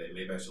that the other day.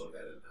 Maybe I should look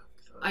at it now.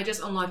 I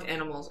just unlocked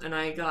animals, and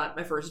I got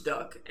my first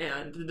duck,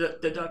 and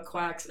the duck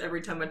quacks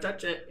every time I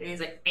touch it, and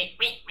he's like, wait.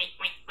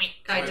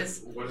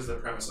 What is the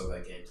premise of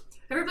that game?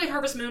 Have you ever played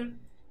Harvest Moon?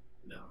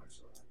 No,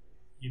 actually.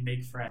 You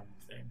make friend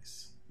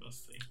things,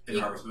 mostly. In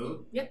Harvest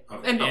Moon? Yep.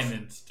 Okay. And both. And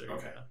in Stardew.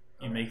 Okay.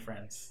 You make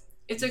friends.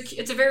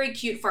 It's a very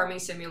cute farming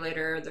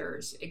simulator.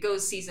 It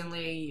goes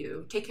seasonally.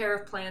 You take care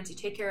of plants, you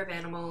take care of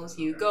animals,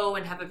 you go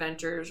and have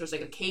adventures. There's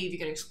like a cave you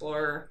can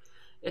explore.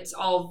 It's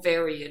all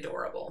very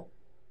adorable.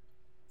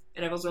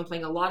 And I've also been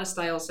playing a lot of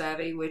Style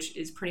Savvy, which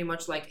is pretty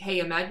much like, hey,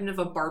 imagine if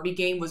a Barbie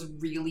game was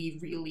really,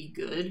 really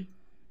good.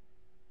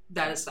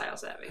 That is Style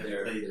Savvy.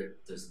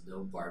 There's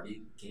no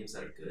Barbie games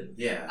that are good?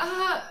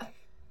 Yeah.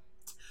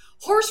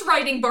 Horse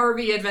riding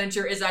Barbie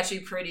Adventure is actually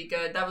pretty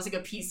good. That was like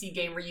a PC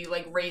game where you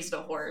like raised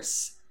a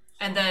horse.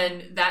 And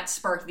then that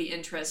sparked the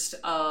interest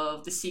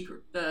of the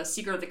Secret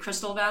of the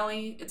Crystal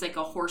Valley. It's like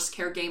a horse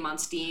care game on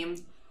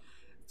Steam.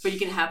 But you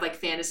can have like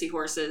fantasy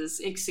horses.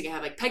 You can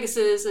have like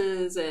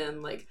Pegasuses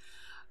and like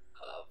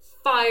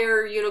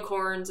fire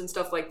unicorns and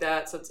stuff like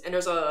that. So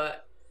there's a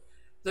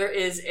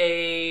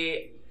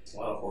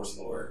lot of horse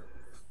lore.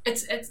 There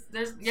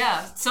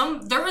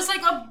was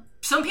like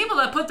some people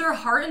that put their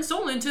heart and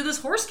soul into this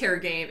horse care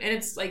game, and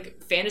it's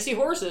like fantasy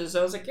horses. So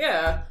I was like,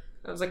 yeah.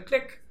 I was like,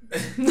 click.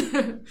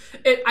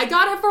 I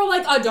got it for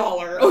like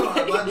 $1.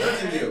 Okay. I'm not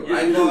judging you.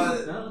 I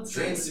bought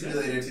Train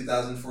Simulator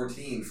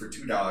 2014 for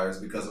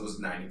 $2 because it was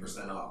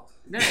 90% off.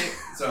 Right.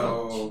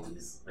 So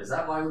is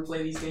that why we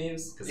play these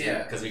games?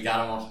 Because we got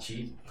them off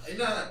cheap.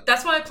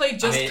 That's why I played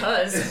Just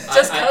Cuz.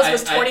 Just Cuz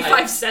was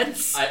 25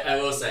 cents. I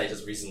will say I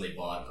just recently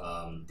bought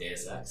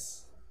Deus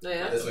Ex.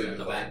 Yeah.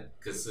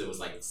 Because it was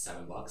like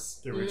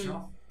 $7. The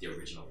original? The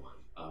original one.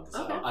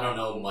 Okay. I don't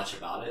know much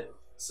about it,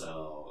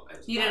 so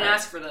you didn't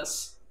ask for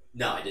this.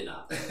 No, I did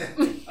not.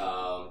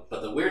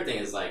 But the weird thing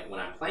is, like,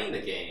 when I'm playing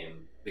the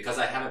game, because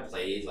I haven't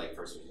played like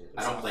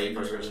I don't play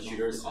first-person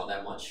shooters all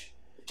that much.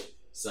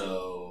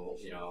 So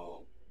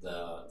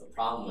the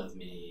problem with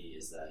me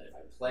is that if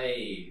I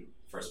play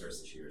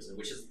first-person shooters,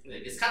 which is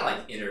it's kind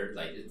of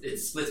like it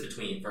splits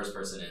between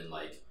first-person and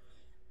like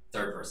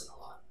third-person a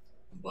lot.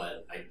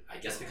 But I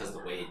guess because the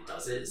way it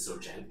does it is so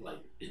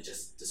it's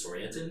just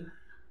disorienting.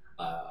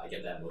 I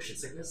get that motion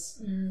sickness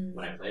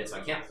when I play it, so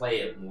I can't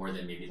play it more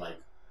than maybe like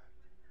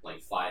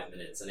 5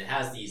 minutes. And it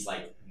has these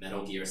like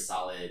Metal Gear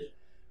Solid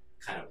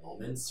kind of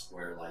moments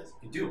where like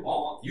you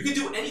can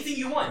do anything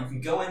you want. You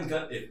can go in,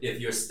 if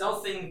your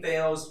stealth thing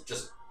fails,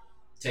 just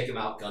take him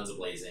out, guns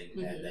a-blazing,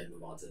 and then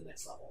move on to the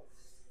next level.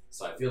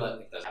 So I feel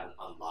like I haven't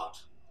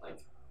unlocked like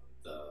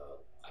the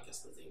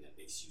thing that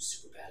makes you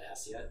super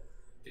badass yet,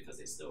 because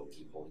they still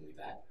keep holding me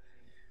back.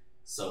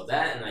 So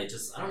that, and I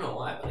don't know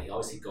why, but I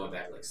always keep going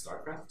back to like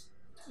StarCraft.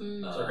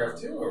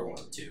 StarCraft 2 or 1?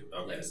 2.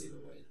 Okay. Legacy of the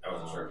Void.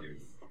 I wasn't sure if you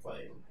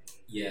played.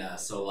 Yeah,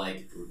 so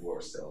like Food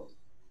War still.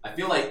 I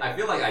feel like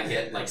I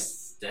get like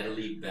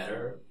steadily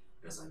better.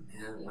 It's like,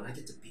 man, when I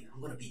get to beat,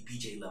 I'm gonna be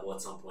BJ level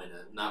at some point,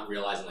 and not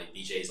realizing like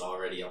BJ's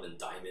already up in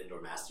Diamond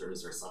or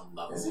Masters or some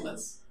level.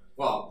 That's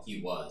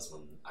he was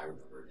when I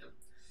remember him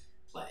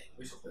playing.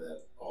 We should play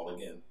that all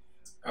again.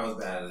 I was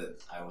bad at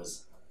it.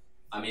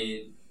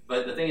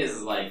 But the thing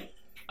is like,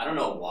 I don't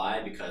know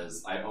why,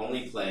 because I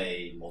only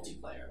play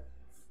multiplayer,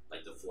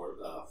 like the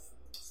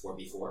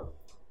 4v4,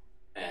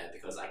 and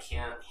because I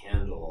can't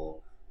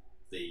handle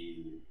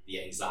the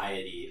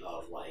anxiety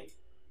of like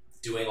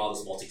doing all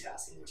this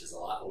multitasking,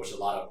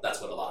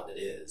 that's what a lot of it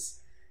is,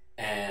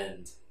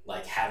 and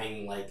like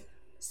having like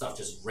stuff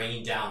just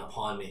rain down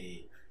upon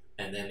me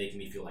and then making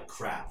me feel like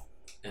crap.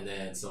 And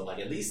then so like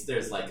at least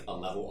there's like a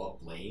level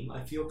of blame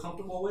I feel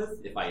comfortable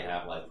with if I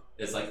have like,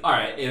 it's like, all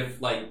right,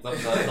 if like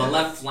the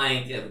left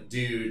flank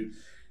dude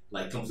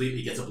like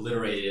completely gets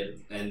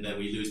obliterated and then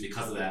we lose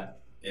because of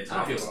that, that's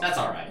all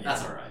right. Yeah.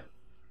 That's all right.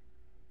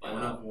 But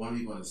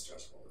 1v1 is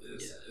stressful.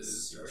 It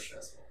is super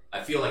stressful.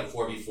 I feel like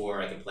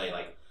 4v4 I can play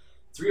like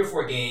 3 or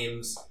 4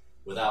 games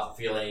without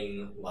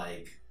feeling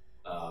like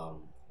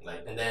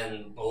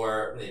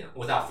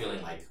without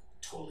feeling like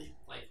totally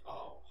like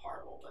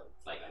horrible, but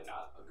like I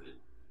got a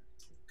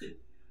good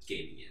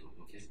gaming in.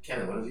 Okay.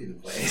 Kevin, what have you been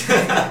playing?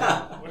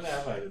 What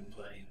have I been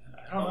playing?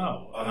 I don't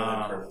know. Other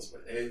than Kerbal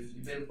Space. Have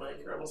you been playing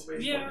Kerbal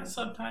Space? Yeah,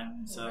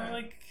 sometimes. So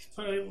like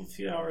play a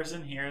few hours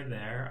in here and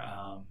there.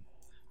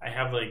 I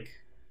have like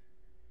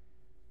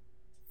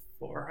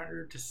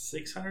 400 to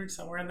 600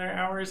 somewhere in there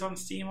hours on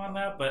Steam on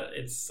that, but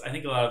I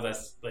think a lot of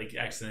that's like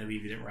accidentally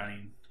leaving it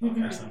running.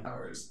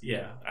 Hours.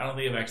 Yeah, I don't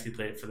think I've actually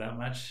played it for that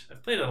much.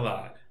 I've played it a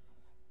lot.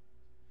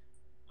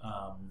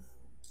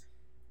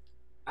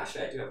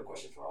 Actually, I do have a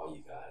question for all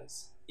you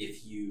guys.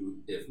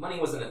 If money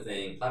wasn't a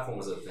thing, platform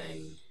wasn't a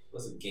thing,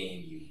 what's a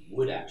game you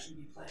would actually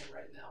be playing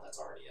right now that's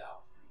already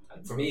out?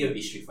 And for me, it would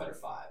be Street Fighter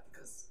V,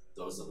 because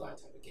those are the right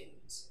type of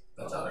games.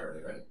 That's out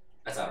already, right?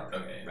 That's out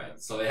already. Okay. Right.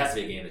 So it has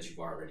to be a game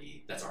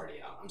that's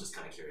already out. I'm just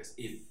kind of curious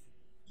if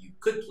you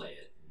could play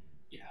it,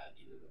 you had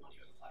either the money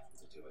or the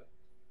platform to do it.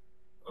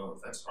 Oh,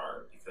 that's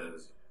hard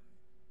because,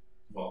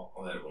 well,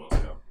 I'll let everyone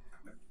go.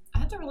 I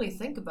have to really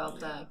think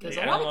about that because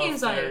Like, a lot of games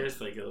there's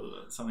like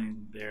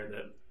something there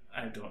that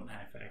I don't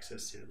have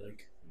access to.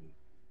 Like,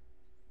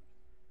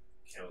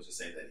 Ken was just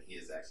saying that he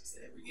has access to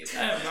every game.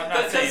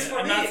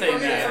 I'm not saying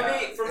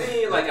that. For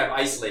me, like I've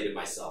isolated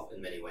myself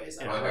in many ways.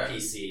 I don't have a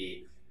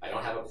PC. I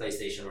don't have a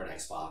PlayStation or an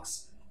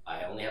Xbox.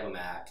 I only have a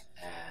Mac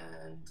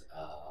and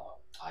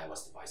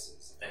iOS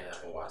devices and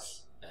Apple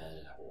Watch.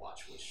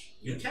 Which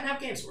you can have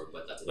games for,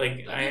 but that's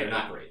like they're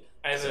not great.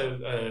 I have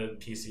a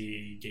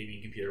PC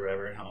gaming computer,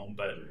 whatever, at home,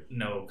 but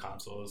no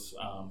consoles.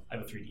 I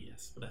have a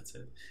 3DS, but that's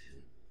it.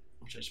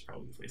 Which I should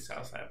probably play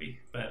South Happy.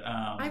 But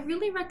I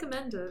really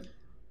recommend it.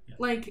 Yeah.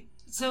 Like,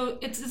 so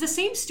it's the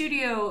same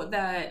studio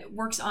that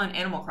works on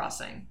Animal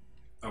Crossing.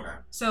 Okay.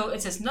 So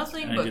it's just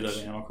nothing I but do love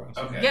Animal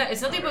Crossing. Okay. Yeah,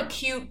 it's nothing but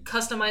cute,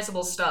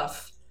 customizable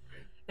stuff.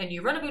 And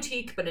you run a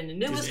boutique, but in the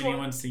newest Does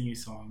anyone sing you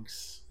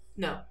songs?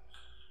 No.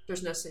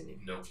 There's no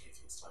singing. No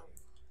Casey's time.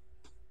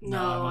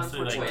 No, mostly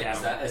unfortunately.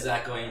 like Is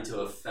that going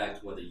to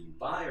affect whether you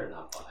buy or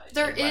not buy?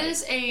 There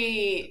is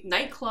a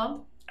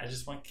nightclub. I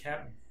just want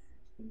Captain.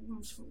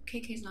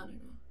 KK's not in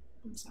it.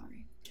 I'm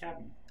sorry.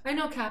 Captain. I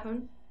know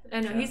Captain. I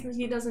know Captain.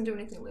 he doesn't do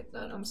anything like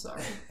that. I'm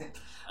sorry.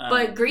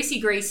 But Gracie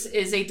Grace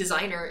is a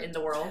designer in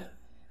the world.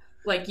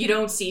 Like, you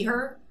don't see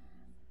her.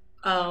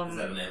 Is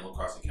that an Animal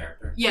Crossing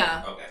character?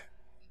 Yeah.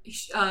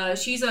 Okay.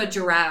 She's a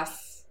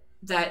giraffe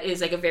that is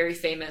like a very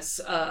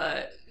famous.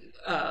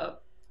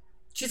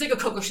 She's like a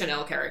Coco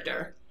Chanel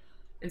character,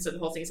 and so the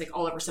whole thing is like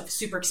all of her stuff is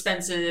super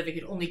expensive. You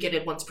can only get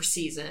it once per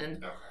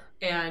season. Okay.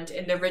 And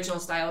in the original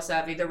Style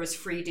Savvy, there was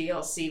free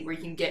DLC where you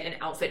can get an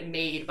outfit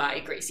made by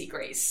Gracie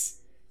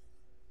Grace.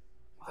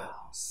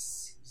 Wow,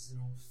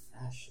 seasonal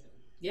fashion.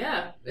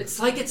 Yeah, it's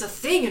like it's a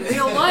thing in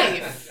real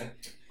life.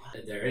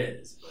 There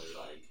is, but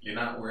like You're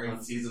not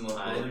wearing seasonal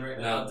clothing right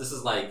now? No, this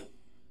is like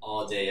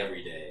all day,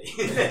 every day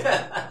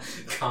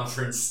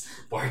conference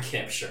bar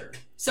camp shirt.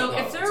 So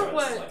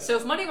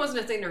if money wasn't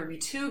a thing, there would be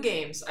 2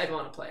 games I'd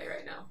want to play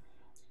right now.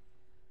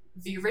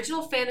 The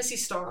original Phantasy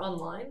Star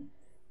Online,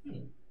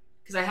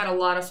 because I had a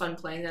lot of fun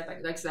playing that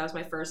back, because that was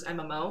my first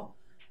MMO.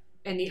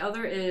 And the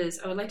other is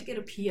I would like to get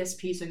a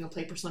PSP so I can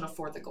play Persona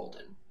 4 The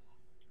Golden.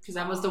 Because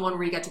that was the one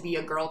where you got to be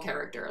a girl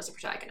character as a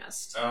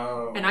protagonist.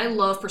 Oh. And I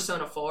love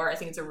Persona 4. I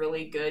think it's a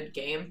really good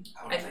game.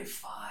 I want to play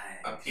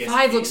 5.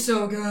 5 looks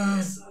so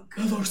good.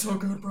 It looks so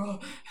good, bro.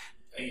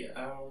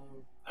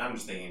 I'm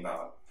just thinking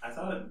about. I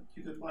thought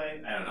you could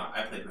play. I don't know.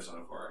 I played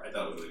Persona 4. I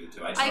thought it was really good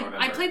too.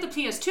 I played the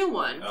PS2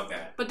 one.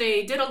 Okay. But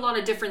they did a lot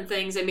of different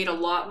things. They made a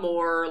lot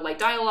more like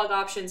dialogue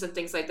options and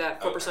things like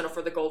that for Persona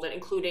 4 The Golden,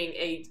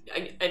 including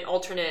an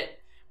alternate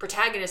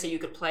protagonist that you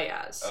could play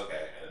as.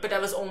 Okay. But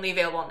that was only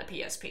available on the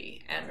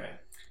PSP. And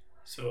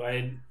So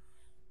I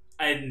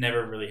had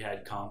never really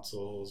had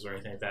consoles or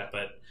anything like that,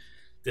 but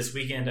this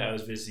weekend I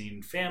was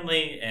visiting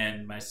family,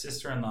 and my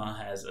sister-in-law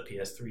has a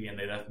PS3, and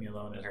they left me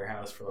alone at her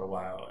house for a little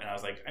while. And I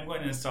was like, I'm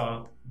going to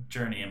install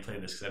Journey and play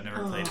this because I've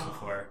never played it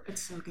before.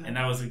 It's so good. And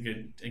that was a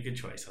good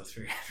choice. I was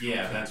very happy.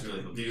 Yeah, that's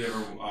really cool. Did you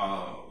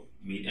ever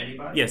meet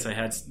anybody? Yes, I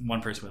had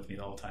one person with me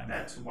the whole time.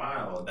 That's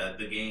wild that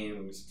the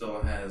game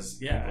still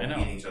has Yeah, I know.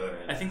 meeting each other.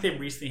 I think they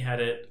recently had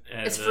it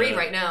as It's free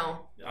right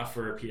now.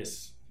 For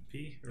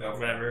PSP or Okay.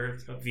 whatever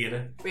it's called.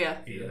 Vita. Yeah.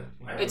 Yeah.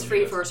 It's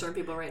free for certain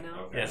people right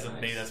now. Okay, Yeah, so nice.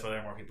 maybe that's why there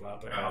are more people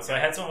out there. Okay. So I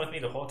had someone with me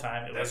the whole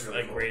time. It That's was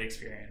really a cool. great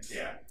experience.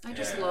 Yeah. I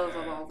just love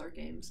all their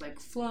games, like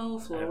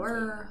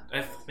Flower.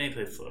 I've maybe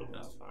played Flow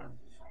thus far.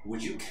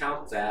 Would you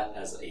count that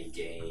as a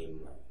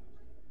game,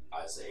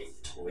 as a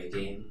toy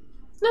game?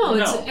 No,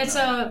 No, it's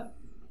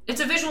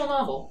a visual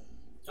novel.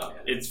 Okay,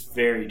 It's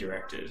very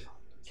directed.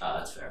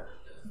 that's fair.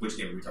 Which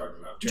game are we talking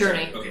about?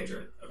 Journey. Okay,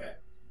 Journey. Okay.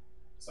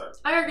 Sorry.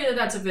 I argue that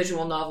that's a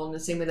visual novel in the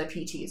same way that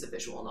PT is a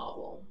visual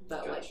novel.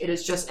 That like it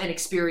is just an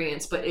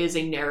experience, but is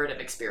a narrative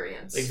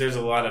experience. Like there's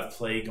a lot of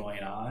play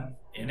going on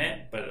in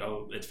it, but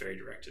it's very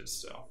directed.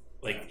 So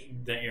like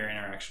that your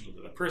interaction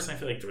with the person, I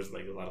feel like there was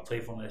like a lot of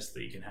playfulness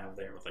that you can have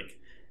there with like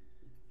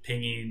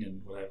pinging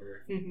and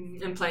whatever.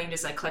 Mm-hmm. And playing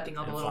just like collecting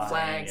all the And little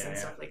flying, flags and yeah.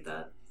 stuff like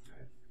that.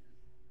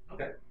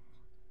 Okay.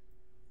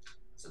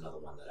 It's another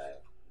one that I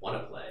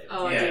want to play.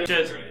 Oh, Yeah.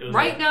 dude.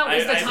 Right now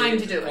is the time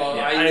to do it. Well,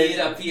 Yeah, I need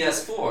a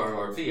PS4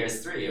 or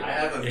PS3. Or I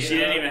have a Yeah, she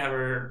didn't even have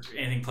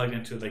anything plugged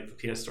into like the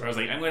PS Store. I was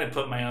like, I'm going to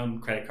put my own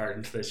credit card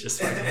into this just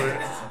so I can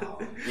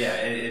put it. Yeah,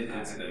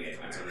 it's a good game.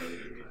 It's a really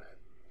good game.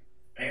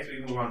 I guess we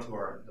can move on to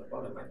the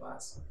bug in my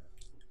glass.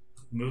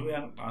 Moving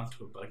on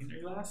to a bug in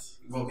your glass?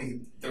 Well,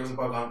 there was a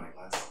bug on my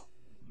glass.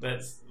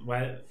 That's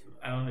why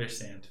I don't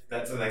understand.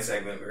 That's the next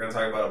segment. We're going to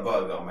talk about a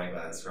bug on my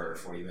glass for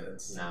 40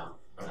 minutes. No.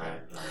 Okay.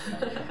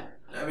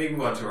 No. We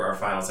move on to our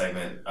final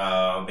segment.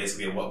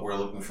 Basically, what we're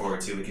looking forward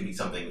to. It could be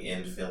something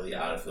in Philly,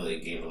 out of Philly,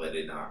 game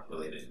related, not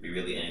related. It could be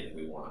really anything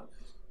we want.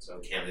 So,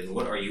 Camden,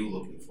 what are you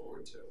looking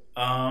forward to?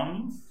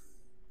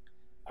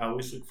 I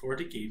always look forward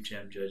to Game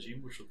Jam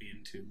judging, which will be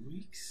in 2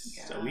 weeks.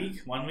 Yeah.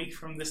 1 week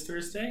from this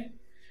Thursday,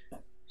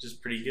 which is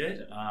pretty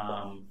good.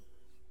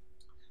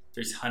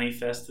 There's Honey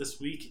Fest this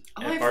week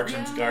at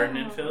Bartram's Garden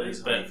in Philly,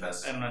 There's but Honey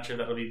Fest. I'm not sure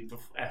that'll be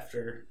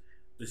after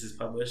this is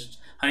published.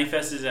 Honey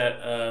Fest is at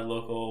a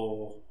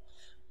local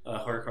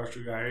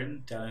horticultural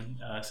garden down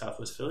in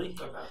Southwest Philly,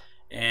 Okay.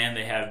 and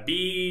they have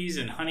bees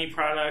and honey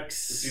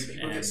products. Do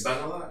people and get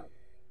stung a lot?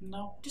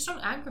 No, Just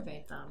don't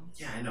aggravate them.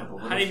 Yeah, I know. But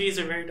what, honeybees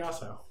are very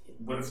docile.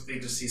 what if they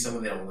just see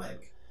someone they don't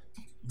like?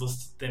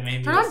 They may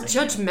be They're not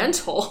listening.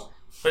 judgmental.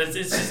 But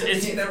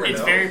it's You never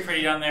know. very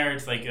pretty down there.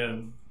 It's like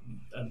a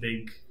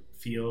big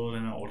field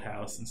and an old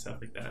house and stuff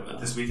like that.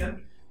 This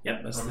weekend?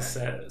 Yep, that's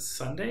this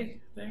Sunday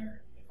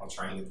there. I'll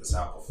try and get this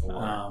out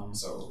before.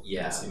 So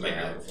yeah, you might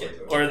yeah, be looking forward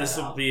to it. Or this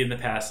will be in the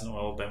past and it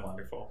will have been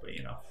wonderful, but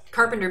you know.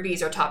 Carpenter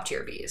bees are top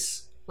tier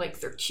bees. Like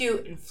they're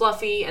cute and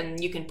fluffy,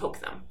 and you can poke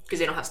them because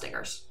they don't have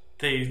stingers.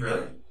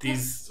 Really?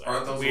 These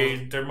Aren't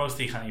those they're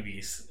mostly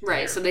honeybees. Right,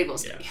 here. so they will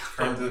sting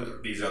Yeah. you.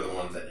 These are the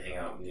ones that hang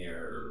out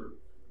near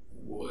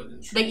wood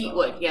and trees. They eat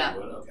wood, yeah.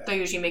 Wood, okay. They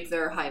usually make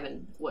their hive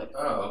in wood.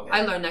 Oh, okay.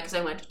 I learned that because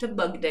I went to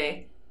Bug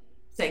Day,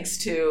 thanks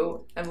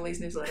to Emily's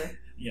newsletter.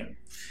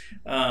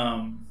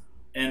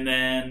 And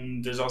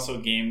then there's also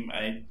a game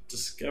I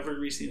discovered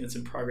recently that's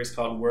in progress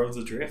called Worlds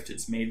Adrift.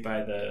 It's made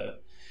by the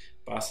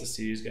Bossa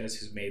Studios guys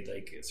who's made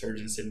like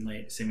Surgeon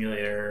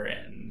Simulator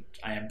and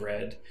I Am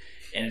Bread.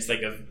 And it's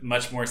like a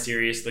much more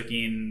serious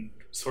looking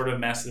sort of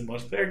massive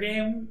multiplayer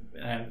game.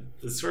 And I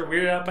was sort of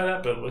weirded out by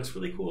that, but it looks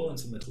really cool and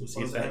something to see.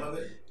 What's the name of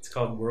it? It's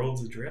called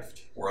Worlds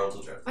Adrift. Worlds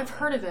Adrift. I've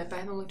heard of it, but I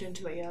haven't looked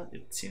into it yet.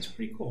 It seems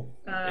pretty cool.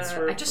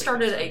 I just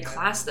started a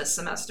class this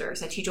semester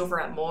because I teach over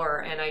at Moore,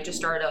 and I just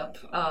started up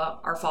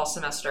our fall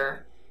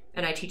semester,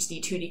 and I teach the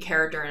 2D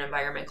character and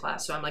environment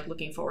class. So I'm like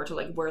looking forward to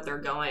like where they're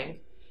going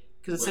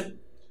because it's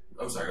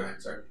Oh, sorry. Go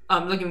ahead. Sorry.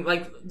 looking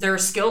like their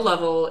skill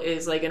level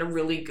is like in a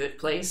really good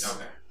place.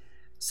 Okay.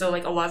 So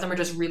like a lot of them are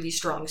just really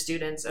strong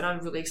students, and I'm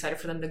really excited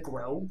for them to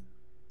grow.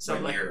 So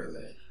What like year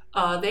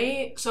are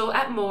they? so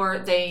at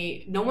Moore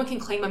no one can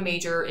claim a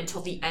major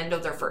until the end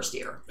of their first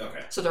year.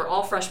 Okay. So they're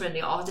all freshmen. They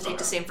all have to take Okay.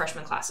 the same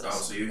freshman classes. Oh,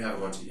 so you have a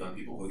bunch of young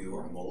people who you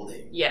are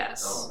molding.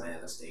 Yes. Oh man,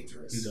 that's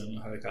dangerous. Who don't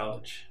know how to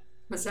college.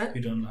 What's that?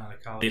 Who don't know how to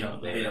college. They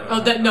don't.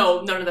 Oh,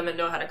 no, none of them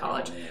know how to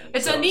college. Oh, man.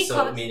 It's a neat so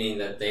class. meaning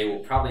that they will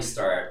probably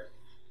start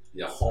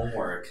the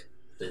homework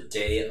the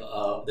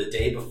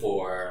day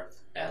before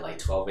at like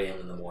 12 a.m.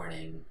 in the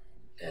morning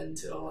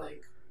until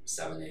like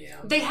 7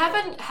 a.m. They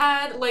haven't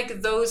had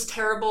like those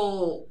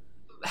terrible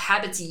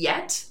habits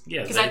yet.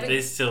 Yeah, 'Cause they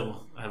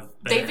still have.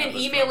 They've been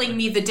emailing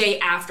me the day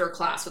after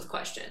class with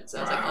questions.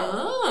 I was like,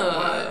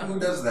 What? Who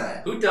does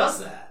that? Who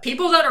does that?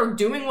 people that are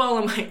doing well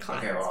in my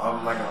class. Okay, well,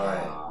 I'm not gonna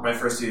lie. My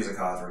first 2 years of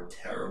college were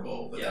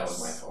terrible, but that was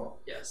my Yes.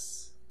 fault. Yes.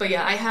 But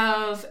yeah, I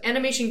have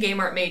animation game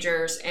art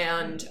majors,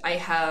 and I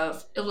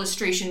have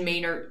illustration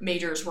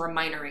majors who are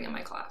minoring in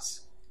my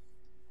class.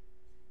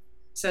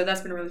 So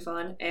that's been really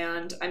fun.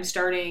 And I'm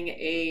starting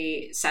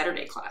a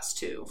Saturday class,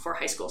 too, for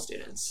high school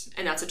students.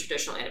 And that's a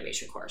traditional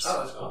animation course.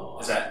 Oh, that's cool.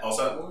 Is that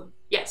also at one?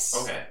 Yes.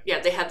 Okay. Yeah,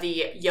 they have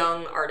the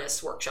Young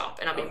Artists Workshop,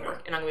 and I'm going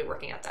to be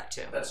working at that,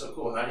 too. That's so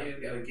cool. How do you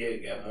get a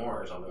gig at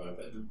more or something like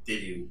that?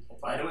 Did you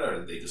apply to it, or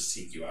did they just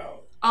seek you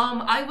out?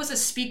 I was a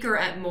speaker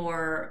at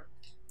more...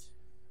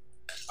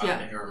 I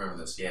think I remember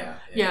this.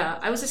 Yeah,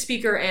 I was a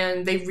speaker,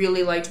 and they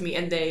really liked me,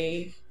 and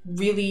they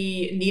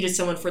really needed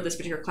someone for this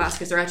particular class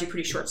because they're actually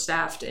pretty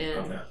short-staffed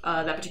in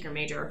that particular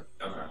major.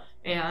 Okay.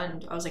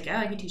 And I was like, yeah,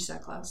 I can teach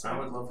that class. I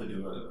would love to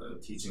do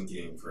a teaching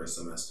gig for a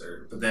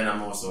semester, but then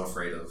I'm also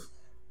afraid of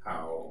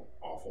how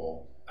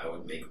awful I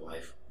would make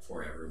life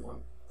for everyone.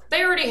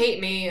 They already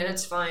hate me, and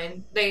it's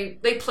fine. They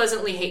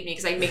pleasantly hate me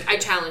because I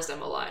challenge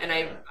them a lot, and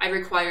I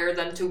require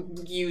them to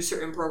use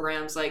certain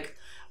programs like.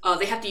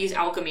 They have to use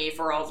Alchemy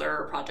for all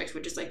their projects,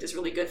 which is like this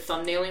really good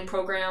thumbnailing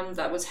program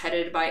that was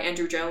headed by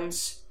Andrew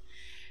Jones.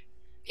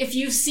 If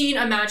you've seen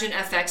Imagine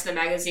FX, the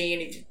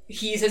magazine,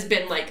 he has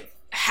been like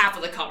half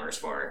of the covers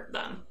for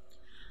them.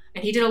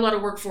 And he did a lot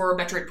of work for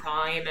Metroid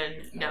Prime,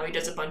 and now he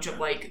does a bunch of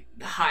like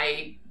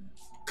high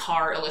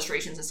car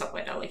illustrations and stuff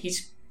like that. Like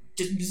he's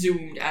just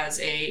zoomed as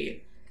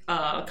a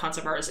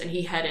concept artist, and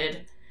he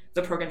headed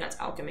the program that's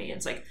Alchemy.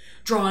 It's like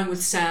drawing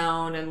with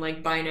sound and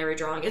like binary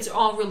drawing. It's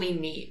all really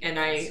neat, and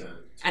I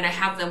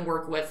have them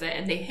work with it,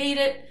 and they hate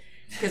it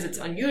because it's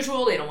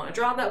unusual. They don't want to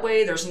draw that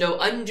way. There's no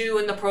undo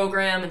in the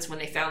program. It's when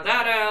they found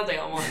that out, they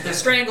all wanted to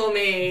strangle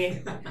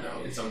me.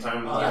 No,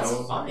 sometimes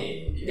that's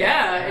funny.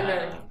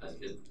 Yeah.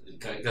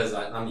 Because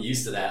I'm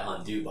used to that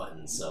undo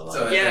button, so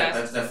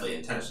that's definitely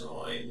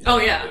intentional.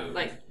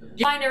 Like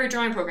binary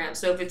drawing program.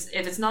 So if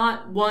it's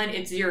not 1,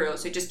 it's 0.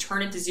 So just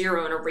turn it to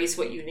 0 and erase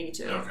what you need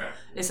to,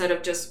 instead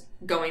of just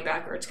going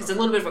backwards. Because it's a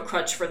little bit of a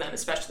crutch for them,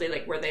 especially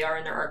like where they are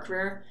in their art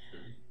career.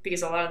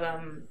 Because a lot of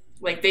them,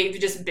 like, they've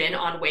just been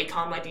on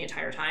Wacom, like, the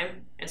entire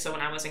time. And so when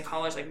I was in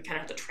college, like, we kind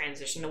of had to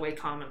transition to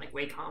Wacom, and, like,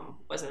 Wacom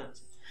wasn't...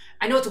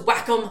 I know it's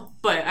Wacom,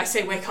 but I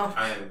say Wacom.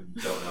 I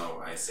don't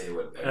know. I say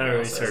what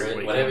everyone says.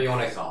 Whatever you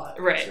want to call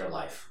it. Right. It's your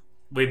life.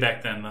 Way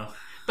back then, though.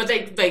 But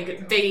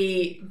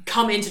they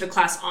come into the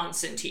class on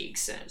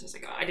Cintiqs, and it's just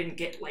like, I didn't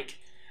get, like,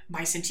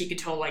 my Cintiq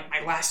until, like,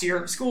 my last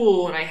year of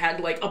school, and I had,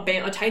 like,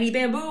 a tiny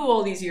Bamboo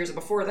all these years, and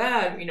before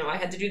that, I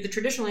had to do the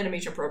traditional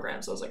animation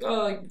program, so I was like,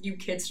 oh, you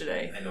kids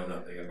today. I know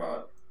nothing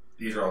about...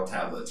 These are all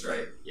tablets,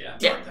 right? Yeah.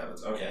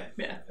 Tablets, okay.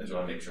 Yeah. I just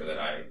want to make sure that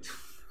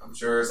I'm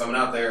sure someone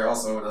out there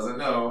also doesn't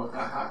know.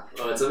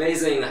 Well, it's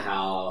amazing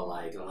how,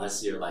 like,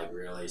 unless you're, like,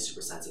 really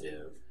super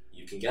sensitive,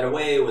 you can get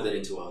away with an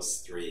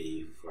Intuos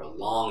 3 for a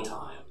long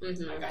time.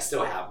 Mm-hmm. Like, I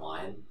still have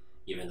mine,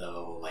 even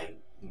though, like,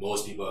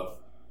 most people have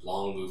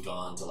long moved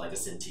on to like a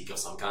Cintiq of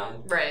some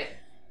kind. Right.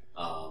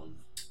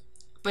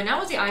 But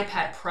now with the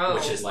iPad Pro,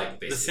 which is like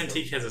the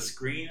Cintiq has a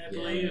screen, I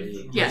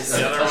believe. Yes.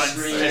 The other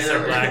one's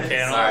a black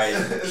panel.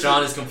 Sorry,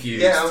 Sean is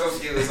confused. Yeah, I'm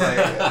confused.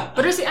 But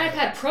there's the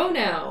iPad Pro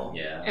now.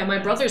 Yeah. And my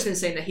brother's been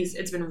saying that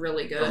it's been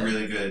really good. A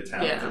really good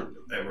tablet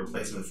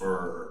replacement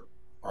for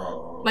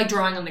like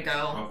drawing on the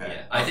go. Okay.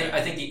 Yeah.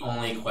 I think the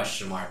only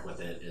question mark with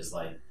it is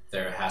like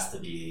there has to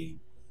be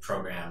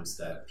programs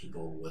that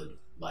people would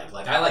like.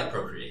 Like I like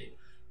Procreate.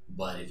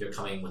 But if you're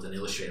coming with an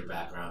Illustrator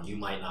background, you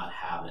might not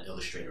have an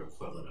Illustrator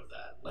equivalent of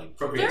that. Like,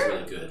 Procreate's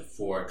really good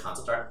for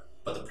concept art.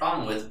 But the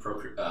problem with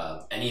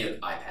any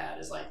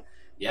iPad is, like,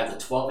 you have the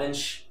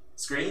 12-inch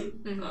screen,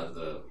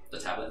 the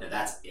tablet, and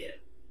that's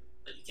it.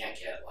 Like,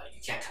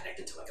 you can't connect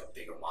it to, like, a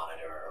bigger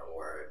monitor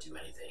or do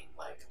anything,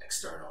 like,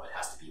 external. It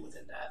has to be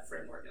within that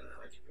framework. And,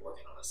 like, if you're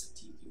working on a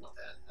Cintiq, you want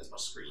that as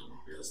much screen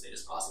real estate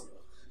as possible.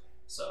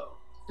 So...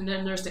 And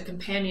then there's the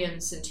companion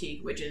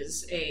Cintiq, which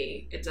is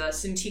it's a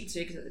Cintiq.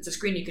 It's a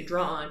screen you can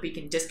draw on, but you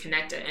can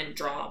disconnect it and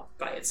draw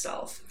by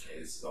itself. Okay,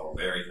 this is all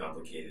very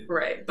complicated.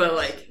 Right, but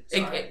like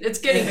it's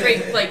getting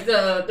great. Like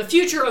the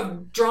future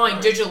of drawing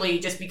digitally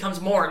just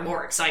becomes more and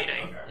more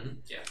exciting. Okay. Mm-hmm.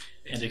 Yeah,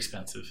 and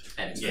expensive.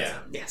 Yeah,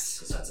 yes.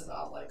 Because that's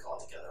about like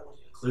altogether when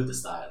you include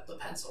the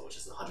pencil, which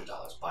is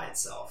 $100 by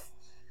itself,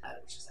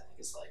 which is I think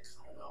it's like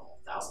I don't know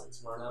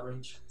thousands more on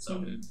average.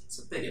 So it's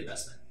a big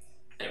investment.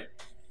 Anyway.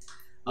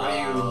 What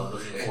are you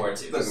looking forward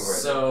to?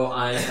 So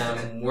I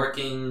am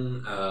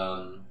working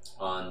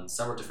on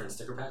several different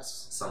sticker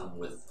packs, some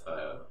with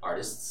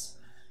artists,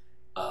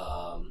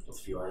 with a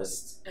few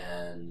artists,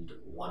 and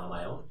one on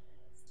my own.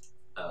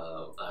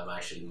 I'm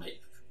actually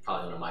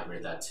probably going to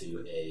migrate that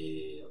to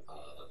a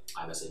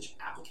iMessage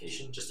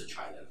application just to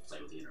try to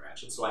play with the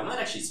interaction. So I might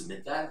actually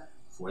submit that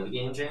for the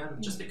Game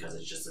Jam, just because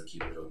it's just a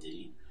cute little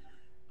ditty.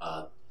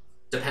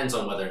 Depends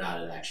on whether or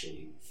not it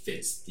actually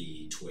fits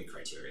the toy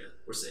criteria.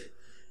 We'll see.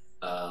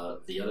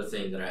 The other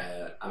thing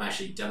that I'm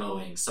actually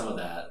demoing some of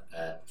that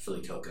at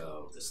Philly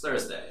Coco this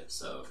Thursday,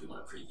 so if you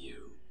want to preview,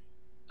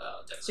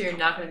 definitely. So you're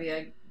not going to be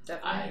a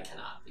I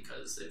cannot,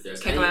 because if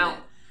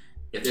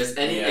there's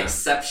any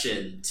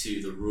exception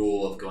to the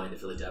rule of going to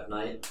Philly Dev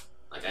Night,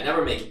 like I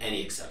never make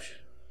any exception.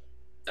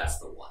 That's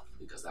the one,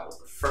 because that was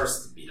the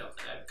first meetup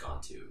that I've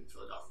gone to in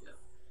Philadelphia,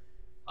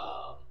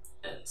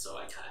 and so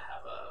I kind of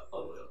have a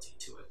loyalty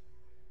to it.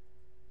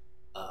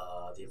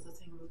 the other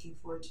thing I'm looking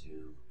forward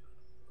to,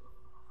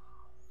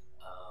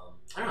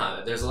 I don't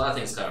know. There's a lot of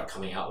things that are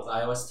coming out with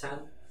iOS 10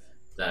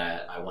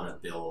 that I want to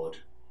build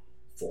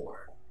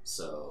for.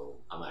 So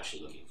I'm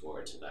actually looking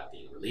forward to that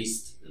being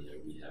released, and then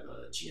we have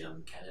a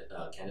GM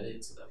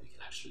candidate so that we can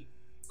actually,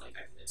 like,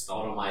 I can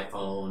install it on my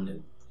phone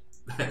and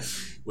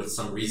with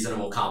some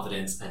reasonable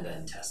confidence, and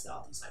then test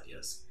out these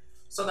ideas.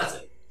 So that's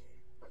it.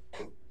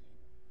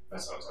 That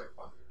sounds like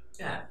fun.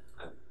 Yeah,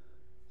 I'm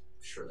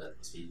sure that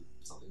must be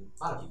something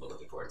a lot of people are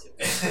looking forward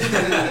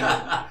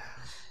to.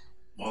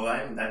 Well,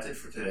 that's it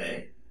for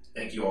today.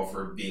 Thank you all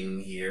for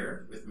being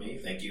here with me.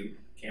 Thank you,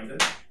 Camden.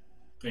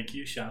 Thank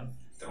you, Sean.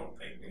 Don't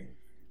thank me.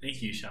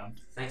 Thank you, Sean.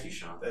 Thank you,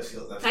 Sean. That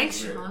feels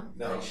Thanks, weird. Sean.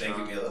 No, Thanks, thank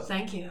Sean. you, Mila.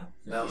 Thank you.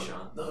 No, Thank you,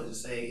 Sean. no,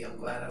 just say I'm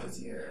glad I was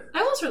here.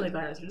 I was really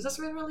glad it was. This was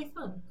really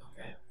fun.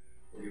 Okay.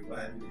 Were you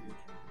glad you were here?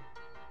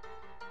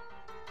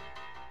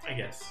 I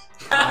guess.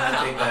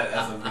 I take that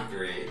as a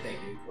victory. Thank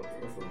you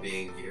for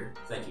being here.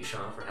 Thank you,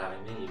 Sean, for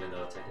having me, even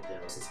though technically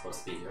I wasn't supposed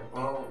to be here.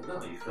 Well,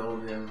 no, you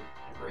filled in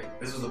great.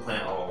 This was the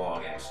plan all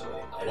along,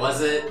 actually.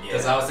 Was it?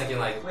 Because Yeah. I was thinking,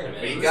 like, wait a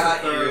minute. We who's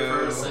got the third you.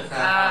 person?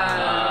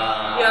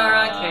 You're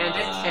a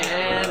candid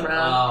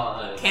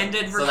camera.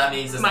 Candid so that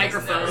means this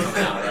microphone. Never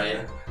come out,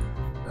 right?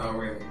 No,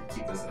 we're gonna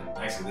keep this in.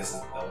 Actually, this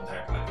is the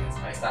entire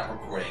podcast. I stopped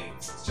recording.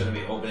 It's gonna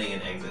be opening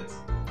and exits.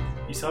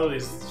 You saw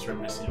these sort of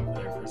missing over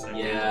there for a second.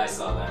 Yeah, I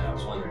saw that. I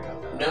was wondering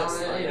about that. No,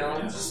 It's no, like, you know,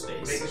 there's just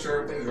space. making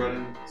sure everything's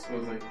running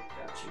smoothly.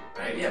 Got you.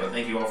 Alright, yeah, but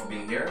thank you all for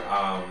being here.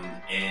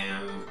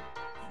 And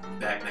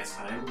back next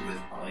time with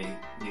probably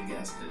new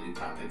guests and new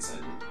topics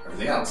and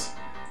everything else.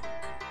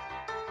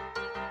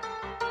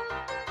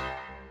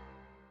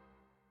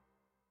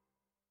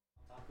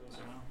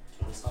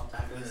 Stop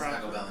talking. When is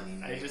Taco Bell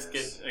in the I just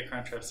get a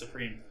Crunchwrap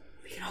Supreme.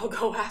 We can all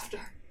go after.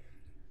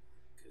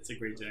 It's a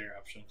great dinner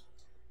option.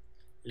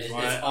 It's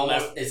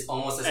It's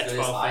almost as at good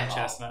as 12 and IHOP.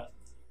 chestnut.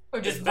 Or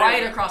just It's right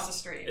better. across the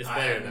street. It's I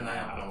better haven't than been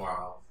out in a IHOP.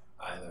 while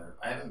either.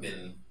 I haven't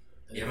been.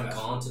 You haven't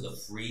gone to the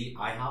free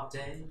IHOP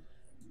day?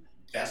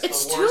 That's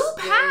It's the worst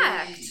too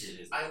packed.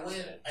 day. I went.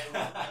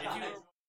 If you-